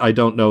 I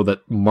don't know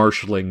that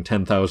marshalling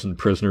 10,000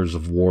 prisoners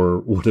of war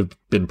would have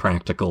been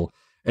practical,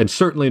 and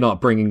certainly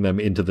not bringing them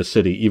into the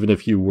city, even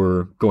if you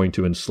were going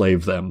to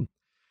enslave them.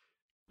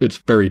 It's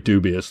very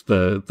dubious,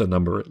 the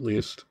number at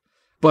least.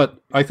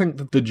 But I think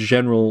that the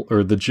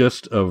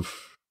gist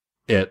of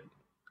it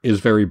is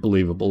very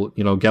believable.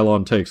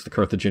 Gelon takes the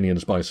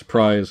Carthaginians by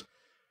surprise,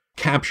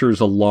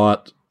 captures a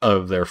lot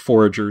of their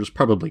foragers,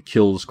 probably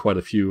kills quite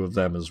a few of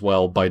them as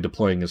well by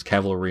deploying his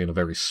cavalry in a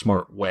very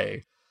smart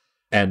way.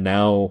 And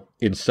now,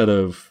 instead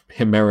of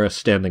Himera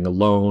standing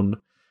alone,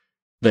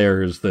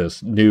 there's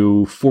this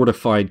new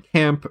fortified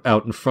camp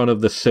out in front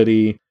of the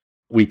city.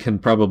 We can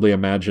probably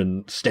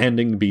imagine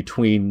standing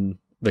between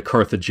the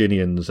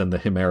Carthaginians and the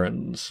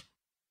Himerans.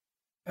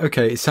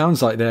 Okay, it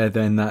sounds like there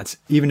then that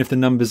even if the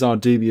numbers are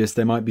dubious,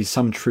 there might be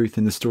some truth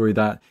in the story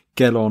that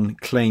Gelon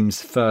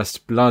claims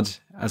first blood,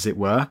 as it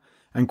were,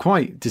 and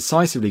quite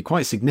decisively,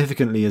 quite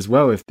significantly as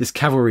well, if this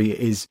cavalry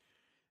is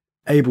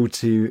able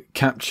to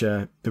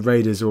capture the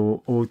raiders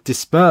or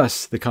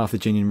disperse the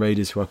Carthaginian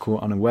raiders who are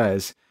caught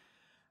unawares.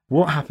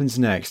 What happens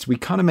next? We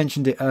kind of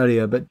mentioned it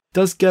earlier, but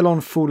does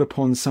Gelon fall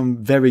upon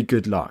some very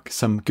good luck,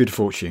 some good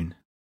fortune?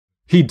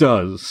 He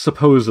does,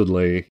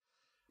 supposedly.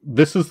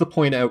 This is the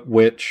point at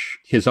which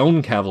his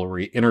own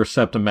cavalry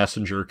intercept a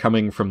messenger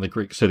coming from the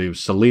Greek city of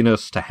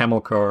Salamis to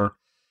Hamilcar,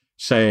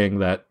 saying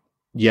that,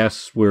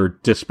 yes, we're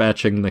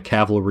dispatching the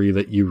cavalry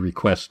that you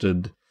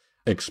requested,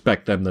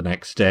 expect them the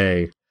next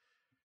day.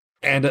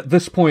 And at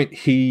this point,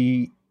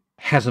 he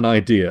has an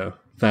idea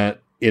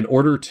that in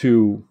order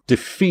to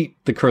defeat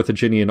the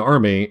Carthaginian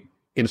army,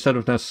 instead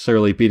of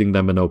necessarily beating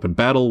them in open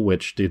battle,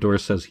 which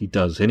Diodorus says he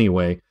does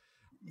anyway,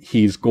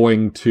 he's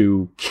going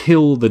to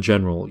kill the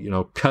general,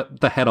 cut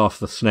the head off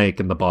the snake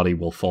and the body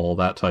will fall,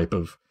 that type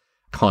of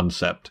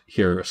concept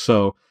here.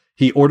 So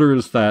he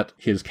orders that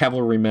his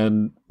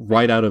cavalrymen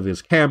ride out of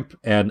his camp,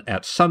 and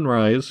at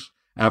sunrise,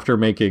 after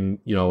making,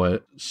 a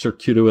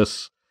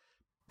circuitous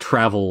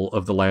travel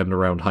of the land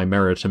around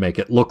Himera to make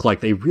it look like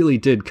they really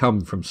did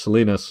come from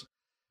Salamis,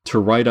 to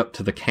ride up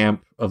to the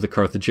camp of the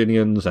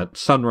Carthaginians at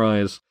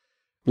sunrise,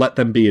 let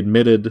them be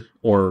admitted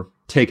or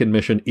taken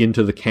mission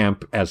into the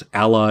camp as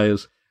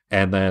allies,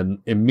 and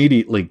then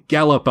immediately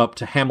gallop up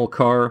to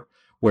Hamilcar,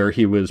 where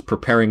he was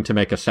preparing to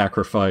make a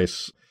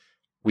sacrifice.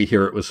 We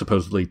hear it was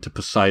supposedly to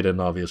Poseidon,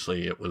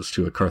 obviously it was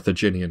to a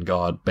Carthaginian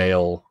god,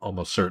 Baal,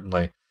 almost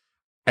certainly,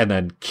 and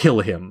then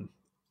kill him,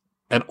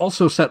 and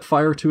also set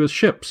fire to his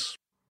ships.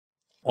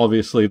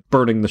 Obviously,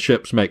 burning the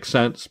ships makes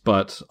sense,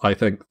 but I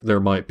think there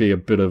might be a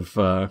bit of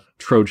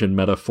Trojan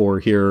metaphor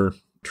here,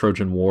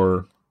 Trojan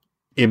War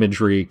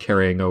imagery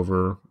carrying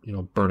over,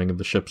 burning of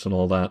the ships and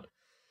all that.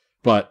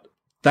 But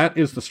that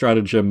is the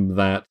stratagem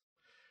that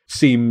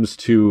seems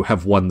to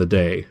have won the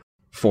day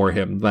for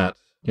him, that,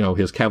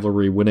 his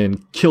cavalry went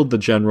in, killed the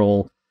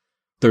general.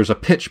 There's a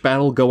pitched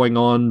battle going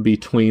on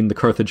between the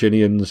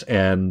Carthaginians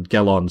and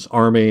Gelon's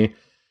army.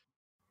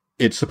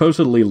 It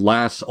supposedly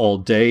lasts all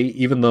day,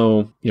 even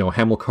though,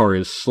 Hamilcar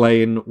is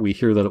slain. We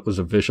hear that it was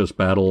a vicious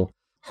battle.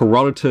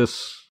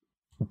 Herodotus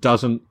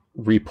doesn't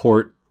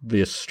report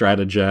this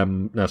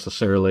stratagem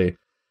necessarily,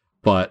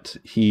 but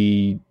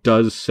he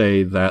does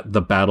say that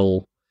the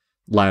battle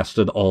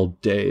lasted all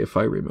day, if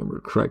I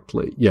remember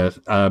correctly. Yes.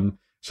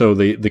 So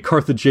the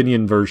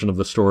Carthaginian version of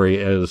the story,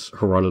 as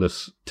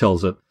Herodotus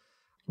tells it,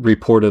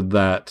 reported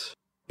that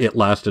it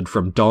lasted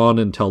from dawn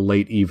until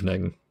late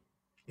evening,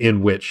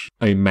 in which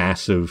a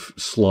massive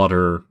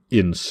slaughter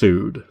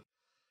ensued.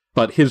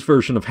 But his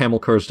version of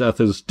Hamilcar's death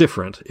is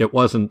different. It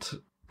wasn't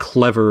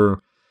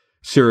clever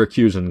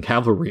Syracusan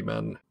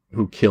cavalrymen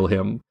who kill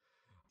him.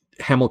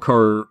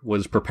 Hamilcar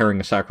was preparing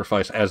a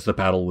sacrifice as the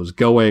battle was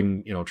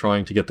going,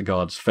 trying to get the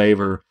gods'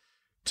 favor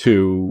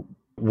to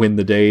win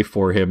the day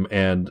for him,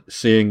 and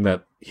seeing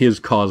that his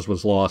cause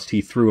was lost,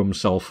 he threw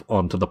himself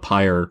onto the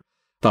pyre,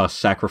 thus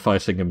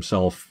sacrificing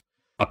himself,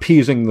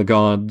 appeasing the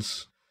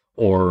gods,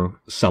 or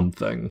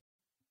something.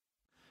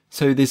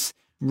 So this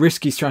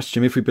risky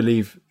stratagem, if we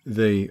believe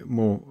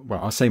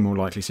I'll say more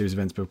likely series of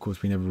events, but of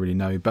course we never really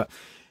know, but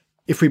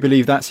if we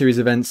believe that series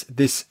of events,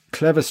 this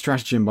clever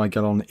stratagem by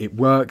Gelon, it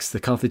works. The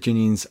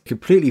Carthaginians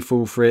completely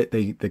fall for it.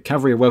 The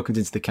cavalry are welcomed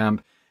into the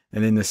camp,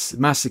 and in this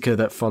massacre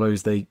that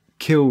follows, they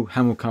kill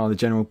Hamilcar the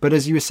general. But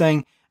as you were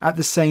saying, at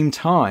the same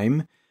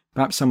time,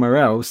 perhaps somewhere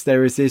else,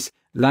 there is this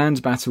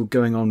land battle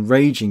going on,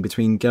 raging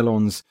between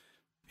Gelon's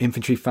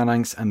infantry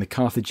phalanx and the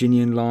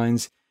Carthaginian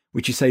lines,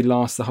 which you say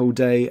lasts the whole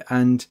day.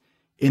 And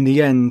in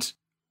the end,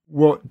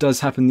 what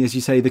does happen, as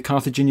you say, the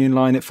Carthaginian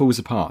line, it falls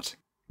apart.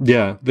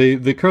 Yeah,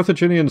 the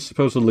Carthaginians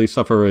supposedly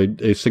suffer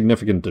a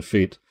significant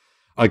defeat.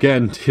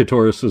 Again,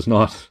 Diodorus is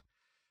not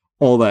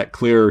all that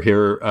clear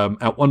here.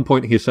 At one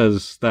point he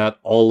says that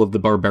all of the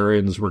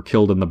barbarians were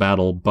killed in the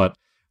battle, but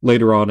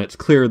later on it's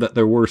clear that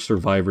there were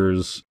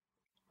survivors.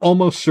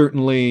 Almost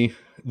certainly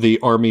the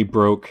army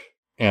broke,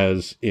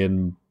 as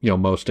in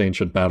most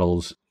ancient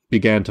battles,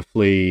 began to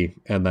flee,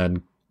 and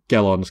then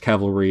Gelon's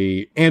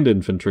cavalry and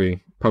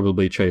infantry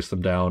probably chased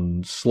them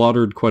down,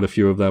 slaughtered quite a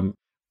few of them.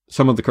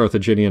 Some of the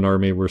Carthaginian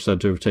army were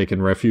said to have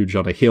taken refuge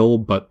on a hill,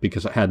 but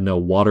because it had no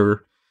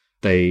water,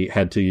 they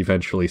had to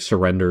eventually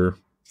surrender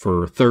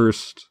for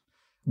thirst,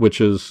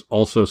 which is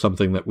also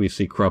something that we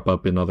see crop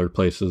up in other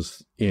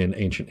places in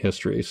ancient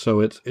history. So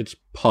it's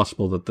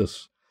possible that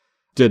this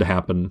did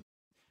happen.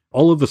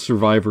 All of the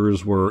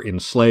survivors were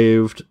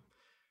enslaved.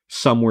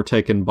 Some were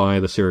taken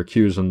by the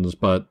Syracusans,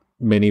 but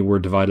many were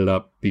divided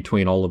up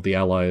between all of the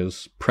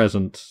allies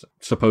present,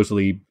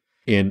 supposedly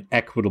in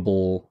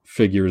equitable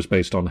figures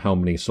based on how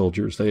many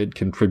soldiers they had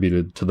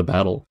contributed to the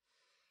battle.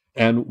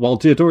 And while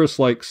Diodorus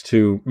likes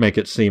to make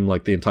it seem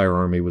like the entire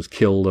army was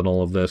killed and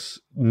all of this,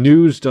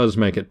 news does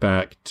make it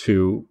back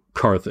to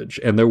Carthage,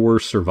 and there were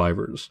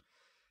survivors.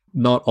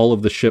 Not all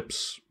of the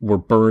ships were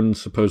burned.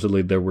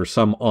 Supposedly there were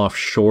some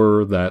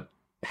offshore that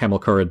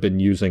Hamilcar had been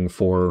using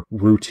for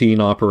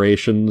routine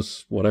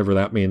operations, whatever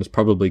that means,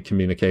 probably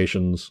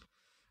communications.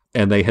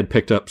 And they had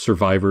picked up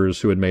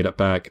survivors who had made it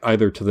back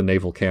either to the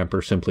naval camp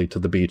or simply to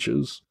the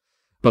beaches.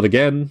 But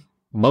again,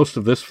 most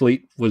of this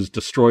fleet was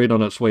destroyed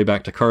on its way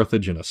back to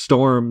Carthage in a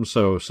storm,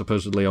 so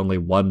supposedly only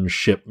one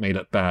ship made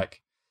it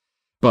back.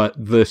 But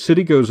the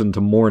city goes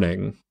into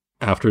mourning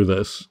after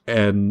this,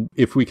 and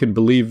if we can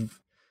believe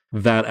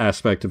that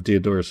aspect of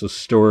Diodorus'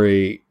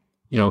 story,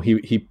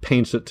 he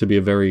paints it to be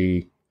a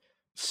very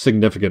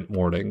significant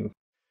mourning.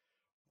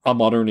 A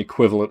modern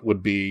equivalent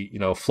would be,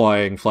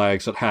 flying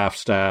flags at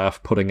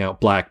half-staff, putting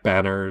out black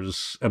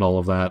banners, and all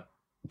of that.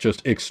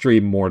 Just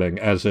extreme mourning,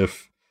 as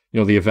if,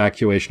 the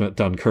evacuation at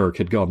Dunkirk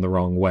had gone the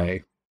wrong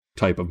way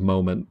type of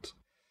moment.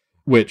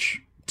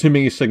 Which, to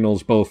me,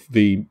 signals both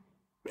the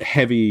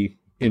heavy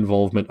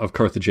involvement of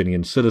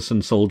Carthaginian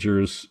citizen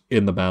soldiers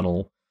in the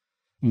battle,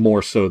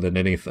 more so than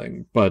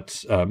anything.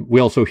 But we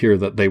also hear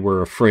that they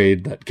were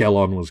afraid that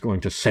Gelon was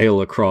going to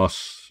sail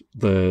across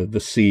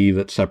the sea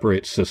that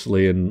separates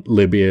Sicily and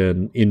Libya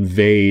and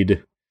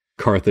invade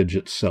Carthage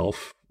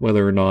itself.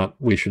 Whether or not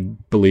we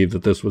should believe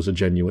that this was a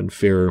genuine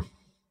fear,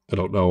 I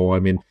don't know. I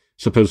mean,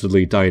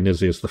 supposedly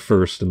Dionysius I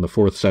in the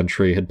 4th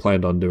century had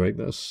planned on doing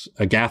this.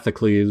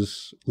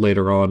 Agathocles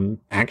later on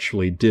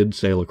actually did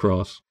sail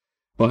across,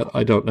 but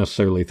I don't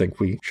necessarily think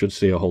we should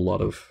see a whole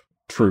lot of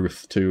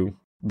truth to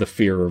the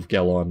fear of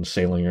Gelon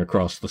sailing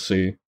across the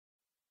sea.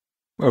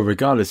 Well,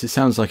 regardless, it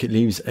sounds like it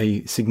leaves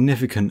a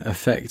significant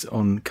effect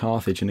on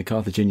Carthage and the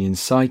Carthaginian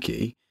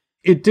psyche.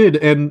 It did,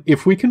 and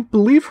if we can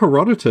believe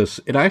Herodotus,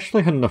 it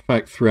actually had an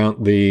effect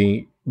throughout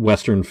the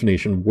Western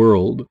Phoenician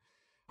world.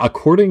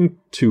 According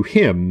to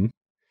him,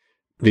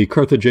 the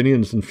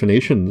Carthaginians and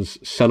Phoenicians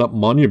set up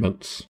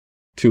monuments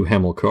to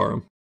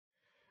Hamilcar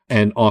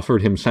and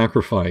offered him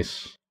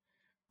sacrifice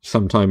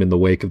sometime in the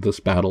wake of this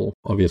battle,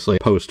 obviously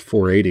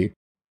post-480.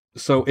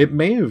 So it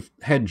may have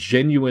had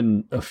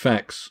genuine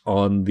effects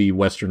on the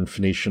Western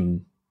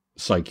Phoenician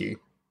psyche,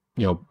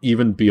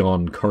 even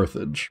beyond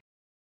Carthage.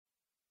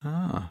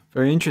 Ah,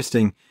 very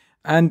interesting.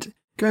 And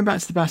going back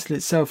to the battle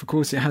itself, of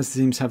course, it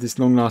seems to have this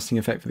long-lasting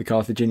effect for the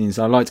Carthaginians.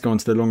 I'd like to go on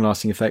to the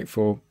long-lasting effect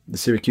for the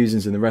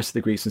Syracusans and the rest of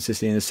the Greeks and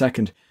Sicily in a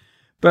second.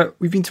 But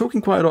we've been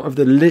talking quite a lot of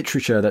the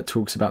literature that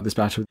talks about this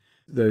battle,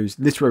 those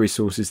literary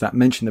sources that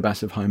mention the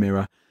Battle of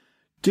Himera.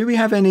 Do we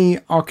have any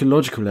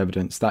archaeological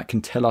evidence that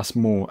can tell us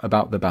more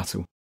about the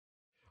battle?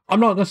 I'm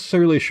not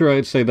necessarily sure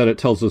I'd say that it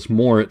tells us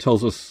more. It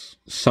tells us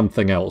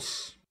something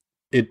else.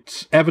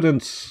 It's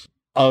evidence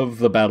of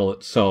the battle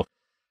itself.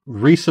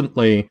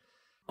 Recently,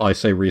 I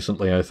say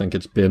recently, I think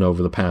it's been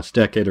over the past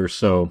decade or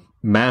so,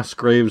 mass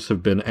graves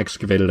have been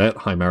excavated at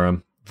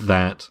Himera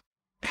that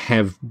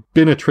have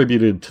been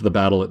attributed to the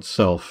battle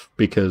itself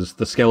because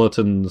the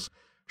skeletons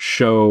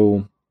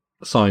show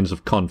signs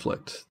of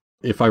conflict.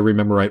 If I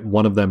remember right,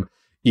 one of them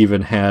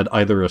even had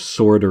either a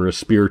sword or a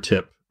spear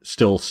tip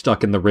still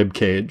stuck in the rib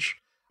cage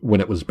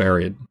when it was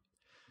buried.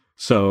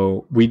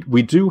 So we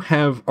do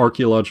have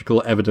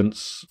archaeological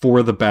evidence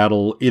for the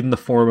battle in the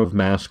form of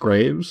mass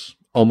graves,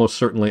 almost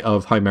certainly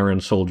of Himeran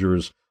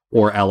soldiers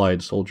or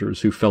allied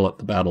soldiers who fell at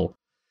the battle.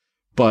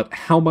 But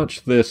how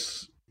much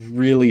this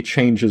really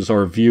changes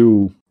our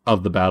view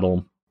of the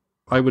battle,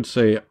 I would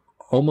say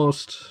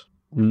almost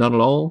none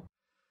at all,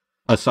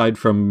 aside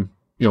from,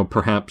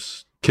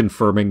 perhaps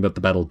confirming that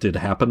the battle did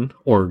happen,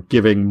 or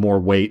giving more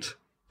weight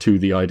to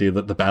the idea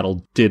that the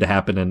battle did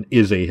happen and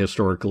is a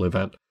historical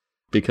event,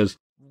 because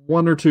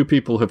one or two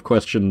people have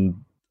questioned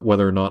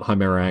whether or not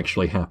Himera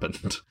actually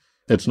happened.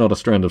 It's not a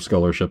strand of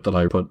scholarship that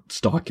I put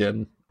stock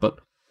in, but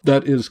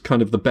that is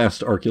kind of the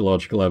best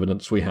archaeological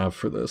evidence we have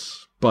for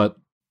this. But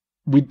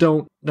we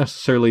don't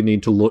necessarily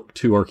need to look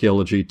to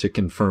archaeology to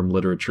confirm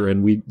literature,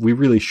 and we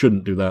really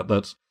shouldn't do that.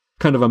 That's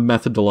kind of a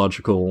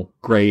methodological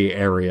gray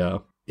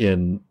area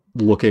in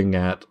looking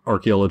at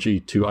archaeology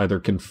to either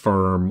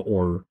confirm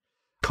or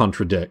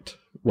contradict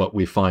what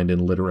we find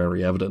in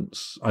literary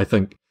evidence. I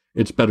think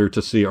it's better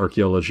to see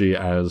archaeology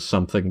as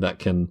something that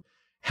can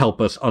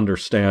help us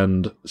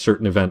understand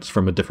certain events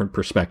from a different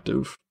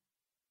perspective.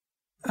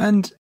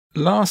 And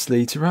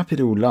lastly, to wrap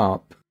it all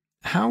up,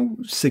 how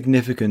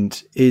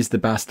significant is the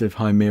Battle of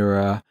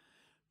Himera,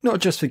 not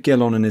just for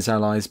Gelon and his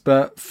allies,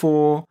 but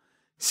for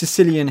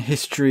Sicilian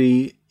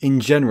history in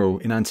general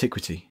in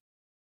antiquity?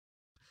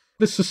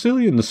 The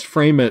Sicilians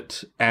frame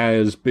it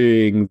as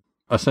being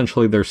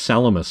essentially their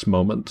Salamis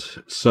moment.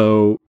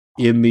 So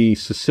in the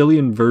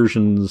Sicilian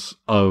versions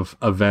of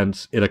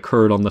events, it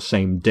occurred on the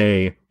same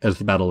day as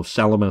the Battle of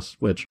Salamis,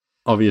 which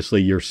obviously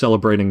you're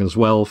celebrating as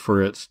well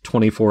for its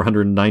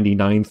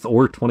 2499th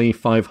or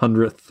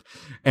 2500th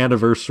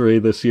anniversary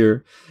this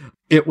year.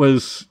 It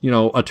was,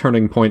 a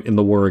turning point in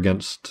the war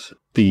against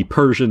the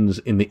Persians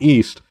in the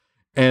east.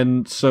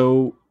 And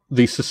so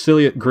the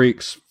Sicilian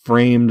Greeks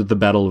framed the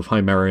Battle of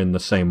Himera in the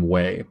same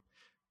way,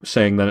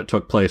 saying that it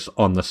took place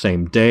on the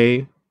same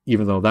day,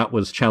 even though that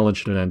was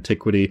challenged in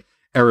antiquity.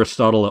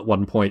 Aristotle at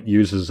one point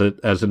uses it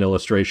as an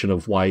illustration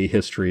of why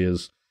history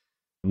is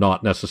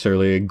not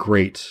necessarily a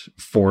great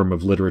form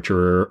of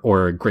literature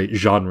or a great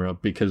genre,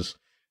 because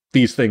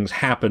these things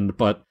happened,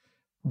 but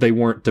they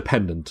weren't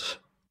dependent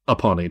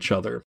upon each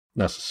other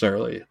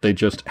necessarily. They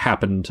just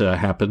happened to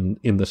happen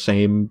in the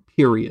same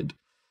period.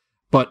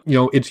 But,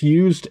 it's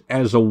used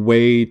as a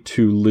way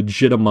to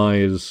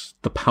legitimize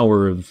the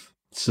power of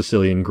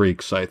Sicilian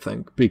Greeks, I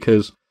think,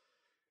 because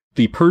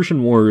the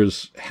Persian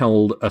Wars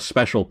held a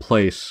special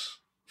place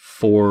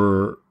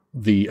for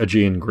the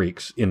Aegean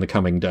Greeks in the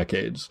coming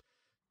decades.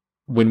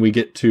 When we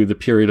get to the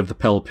period of the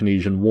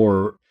Peloponnesian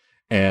War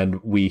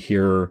and we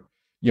hear,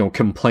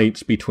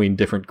 complaints between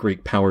different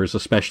Greek powers,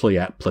 especially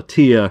at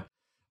Plataea,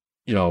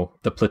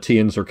 the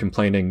Plataeans are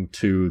complaining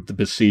to the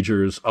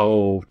besiegers,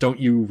 oh, don't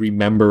you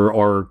remember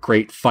our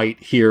great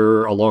fight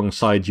here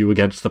alongside you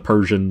against the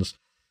Persians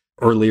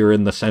earlier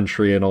in the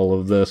century and all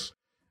of this?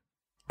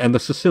 And the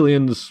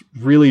Sicilians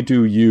really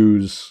do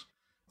use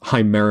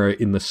Himera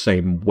in the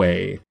same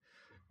way.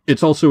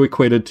 It's also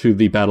equated to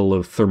the Battle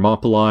of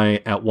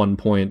Thermopylae at one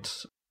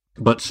point,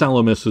 but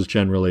Salamis is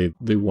generally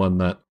the one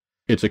that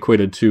it's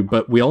equated to.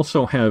 But we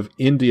also have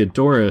in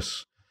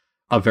Diodorus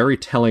a very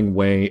telling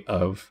way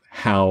of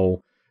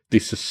how the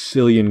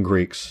Sicilian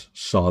Greeks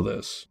saw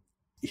this.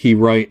 He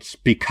writes,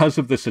 because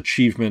of this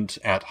achievement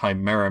at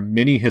Himera,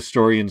 many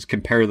historians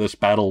compare this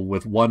battle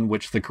with one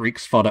which the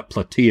Greeks fought at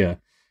Plataea,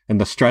 and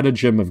the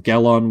stratagem of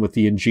Gelon with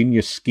the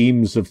ingenious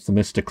schemes of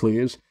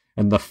Themistocles,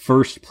 and the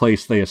first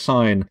place they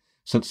assign,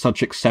 since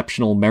such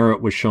exceptional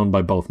merit was shown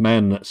by both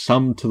men,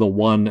 some to the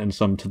one and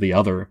some to the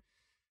other.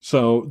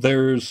 So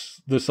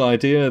there's this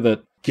idea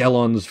that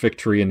Gelon's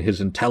victory and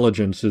his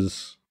intelligence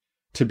is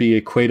to be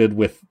equated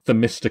with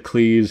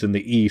Themistocles in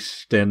the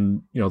east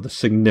and, the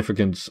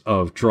significance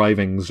of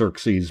driving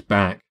Xerxes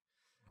back.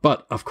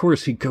 But, of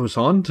course, he goes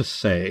on to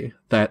say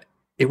that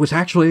it was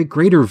actually a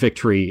greater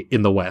victory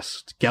in the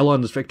west.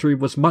 Gelon's victory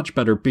was much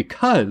better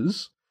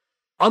because,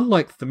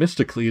 unlike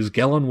Themistocles,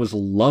 Gelon was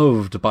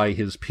loved by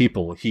his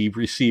people. He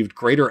received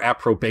greater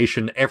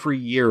approbation every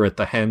year at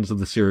the hands of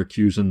the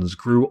Syracusans,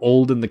 grew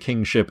old in the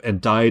kingship, and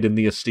died in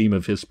the esteem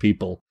of his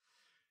people.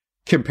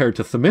 Compared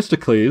to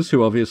Themistocles,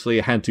 who obviously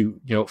had to,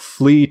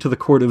 flee to the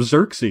court of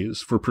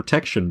Xerxes for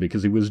protection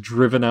because he was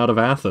driven out of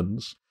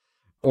Athens,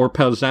 or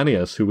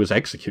Pausanias, who was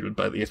executed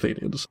by the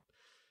Athenians.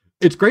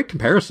 It's great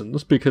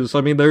comparisons because,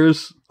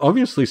 there's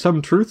obviously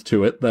some truth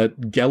to it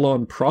that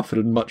Gelon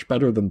profited much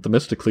better than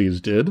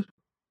Themistocles did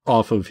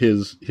off of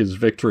his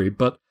victory,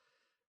 but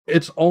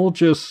it's all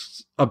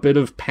just a bit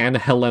of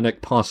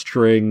pan-Hellenic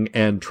posturing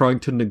and trying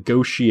to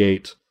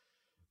negotiate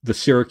the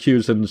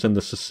Syracusans and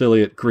the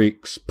Sicilian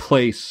Greeks'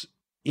 place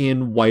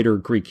in wider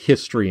Greek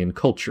history and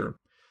culture.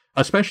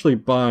 Especially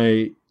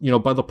by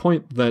the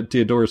point that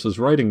Diodorus is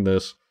writing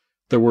this,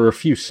 there were a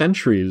few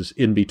centuries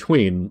in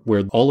between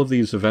where all of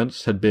these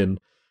events had been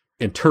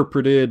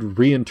interpreted,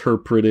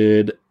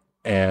 reinterpreted,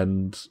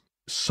 and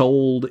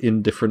sold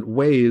in different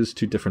ways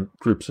to different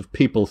groups of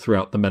people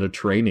throughout the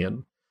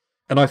Mediterranean.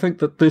 And I think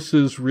that this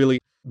is really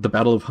the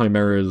Battle of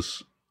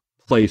Himera's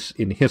place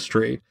in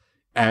history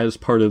as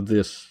part of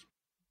this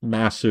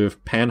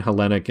massive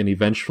pan-Hellenic and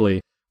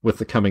eventually, with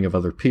the coming of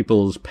other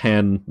peoples,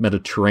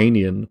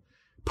 pan-Mediterranean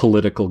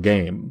political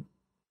game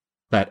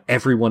that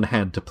everyone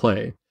had to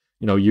play.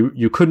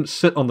 You couldn't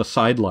sit on the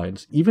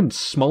sidelines. Even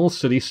small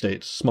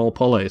city-states, small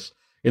polis,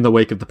 in the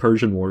wake of the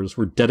Persian Wars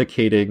were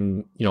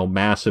dedicating,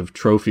 massive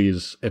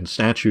trophies and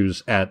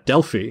statues at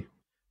Delphi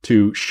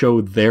to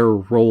show their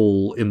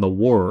role in the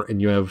war.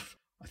 And you have,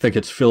 I think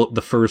it's Philip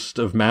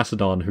I of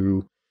Macedon,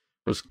 who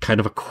was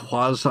kind of a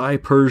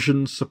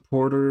quasi-Persian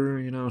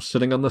supporter,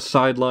 sitting on the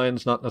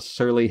sidelines, not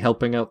necessarily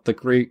helping out the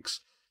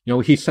Greeks.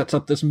 He sets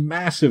up this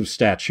massive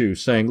statue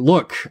saying,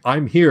 look,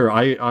 I'm here.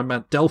 I'm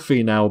at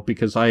Delphi now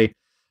because I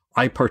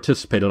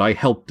participated. I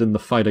helped in the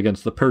fight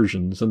against the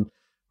Persians. And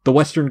the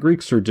Western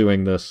Greeks are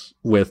doing this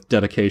with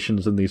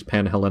dedications in these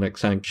pan-Hellenic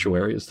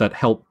sanctuaries that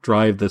help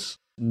drive this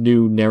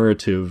new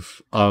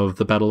narrative of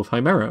the Battle of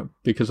Himera.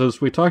 Because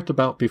as we talked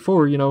about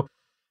before,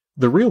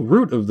 the real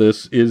root of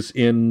this is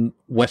in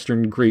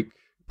Western Greek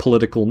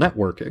political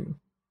networking.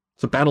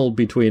 It's a battle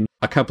between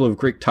a couple of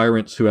Greek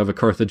tyrants who have a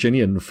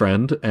Carthaginian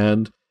friend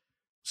and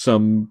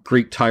some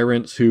Greek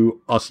tyrants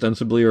who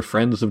ostensibly are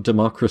friends of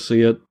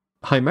democracy at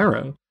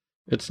Himera.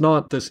 It's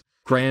not this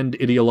grand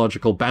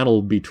ideological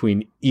battle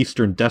between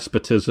Eastern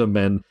despotism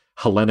and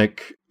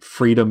Hellenic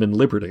freedom and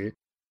liberty.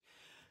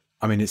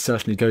 It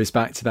certainly goes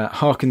back to that,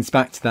 harkens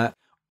back to that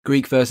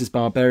Greek versus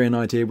barbarian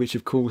idea, which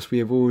of course we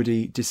have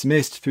already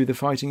dismissed through the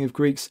fighting of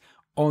Greeks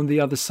on the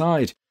other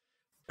side.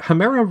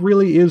 Himera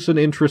really is an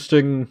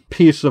interesting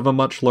piece of a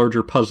much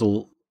larger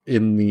puzzle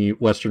in the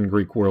Western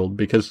Greek world,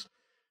 because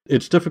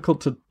it's difficult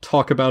to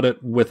talk about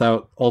it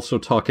without also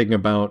talking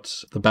about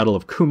the Battle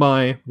of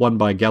Cumae, won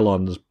by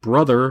Gelon's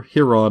brother,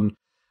 Hieron,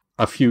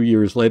 a few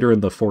years later in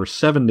the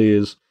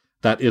 470s,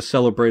 that is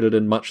celebrated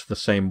in much the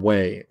same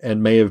way,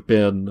 and may have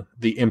been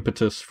the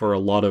impetus for a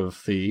lot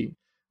of the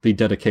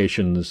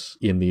dedications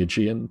in the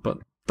Aegean. But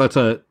that's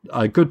a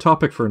good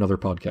topic for another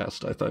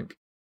podcast, I think.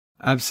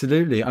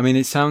 Absolutely.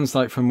 It sounds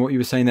like from what you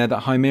were saying there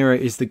that Himera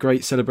is the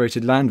great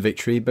celebrated land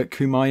victory, but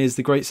Cumae is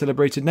the great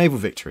celebrated naval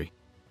victory.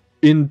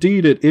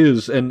 Indeed it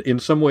is, and in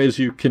some ways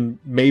you can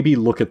maybe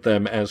look at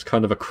them as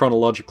kind of a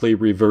chronologically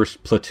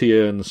reversed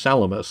Plataea and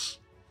Salamis,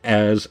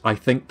 as I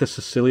think the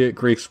Sicilian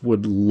Greeks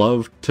would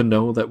love to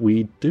know that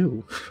we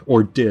do,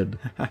 or did,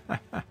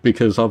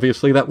 because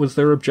obviously that was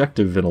their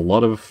objective in a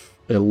lot of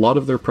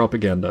their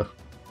propaganda.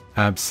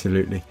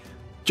 Absolutely.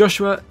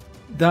 Joshua,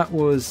 that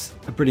was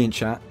a brilliant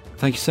chat.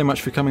 Thank you so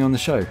much for coming on the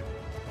show.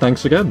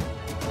 Thanks again.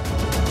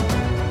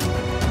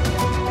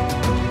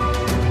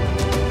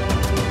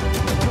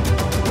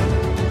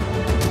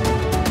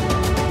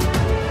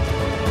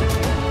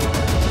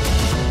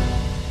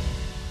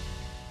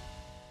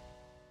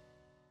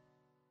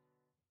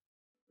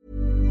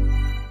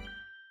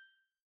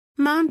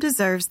 Mom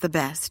deserves the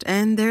best,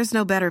 and there's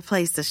no better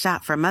place to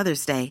shop for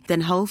Mother's Day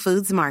than Whole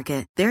Foods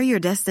Market. They're your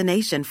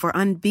destination for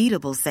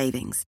unbeatable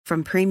savings,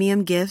 from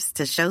premium gifts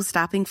to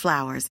show-stopping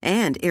flowers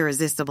and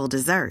irresistible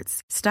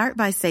desserts. Start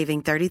by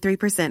saving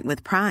 33%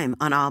 with Prime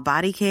on all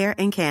body care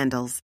and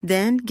candles.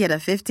 Then get a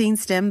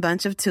 15-stem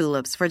bunch of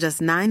tulips for just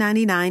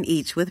 $9.99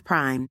 each with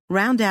Prime.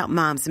 Round out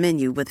Mom's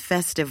menu with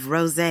festive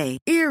rosé,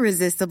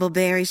 irresistible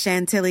berry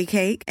chantilly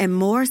cake, and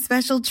more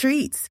special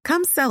treats.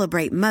 Come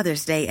celebrate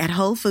Mother's Day at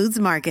Whole Foods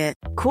Market.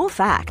 Cool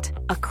fact,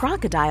 a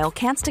crocodile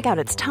can't stick out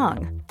its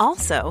tongue.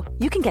 Also,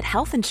 you can get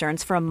health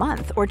insurance for a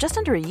month or just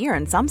under a year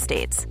in some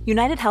states.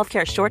 United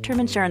Healthcare short-term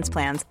insurance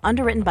plans,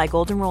 underwritten by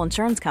Golden Rule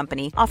Insurance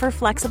Company, offer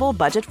flexible,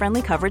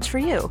 budget-friendly coverage for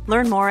you.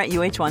 Learn more at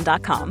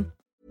uh1.com.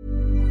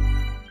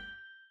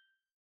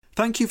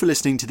 Thank you for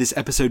listening to this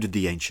episode of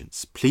The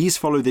Ancients. Please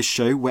follow this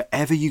show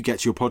wherever you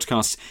get your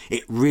podcasts.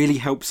 It really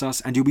helps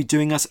us and you'll be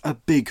doing us a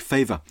big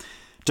favour.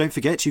 Don't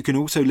forget, you can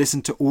also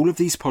listen to all of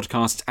these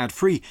podcasts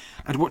ad-free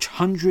and watch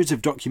hundreds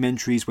of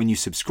documentaries when you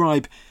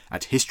subscribe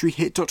at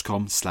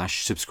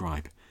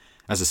historyhit.com/subscribe.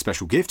 As a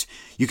special gift,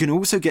 you can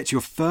also get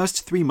your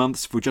first 3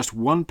 months for just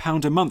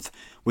 £1 a month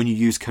when you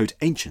use code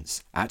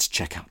ANCIENTS at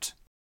checkout.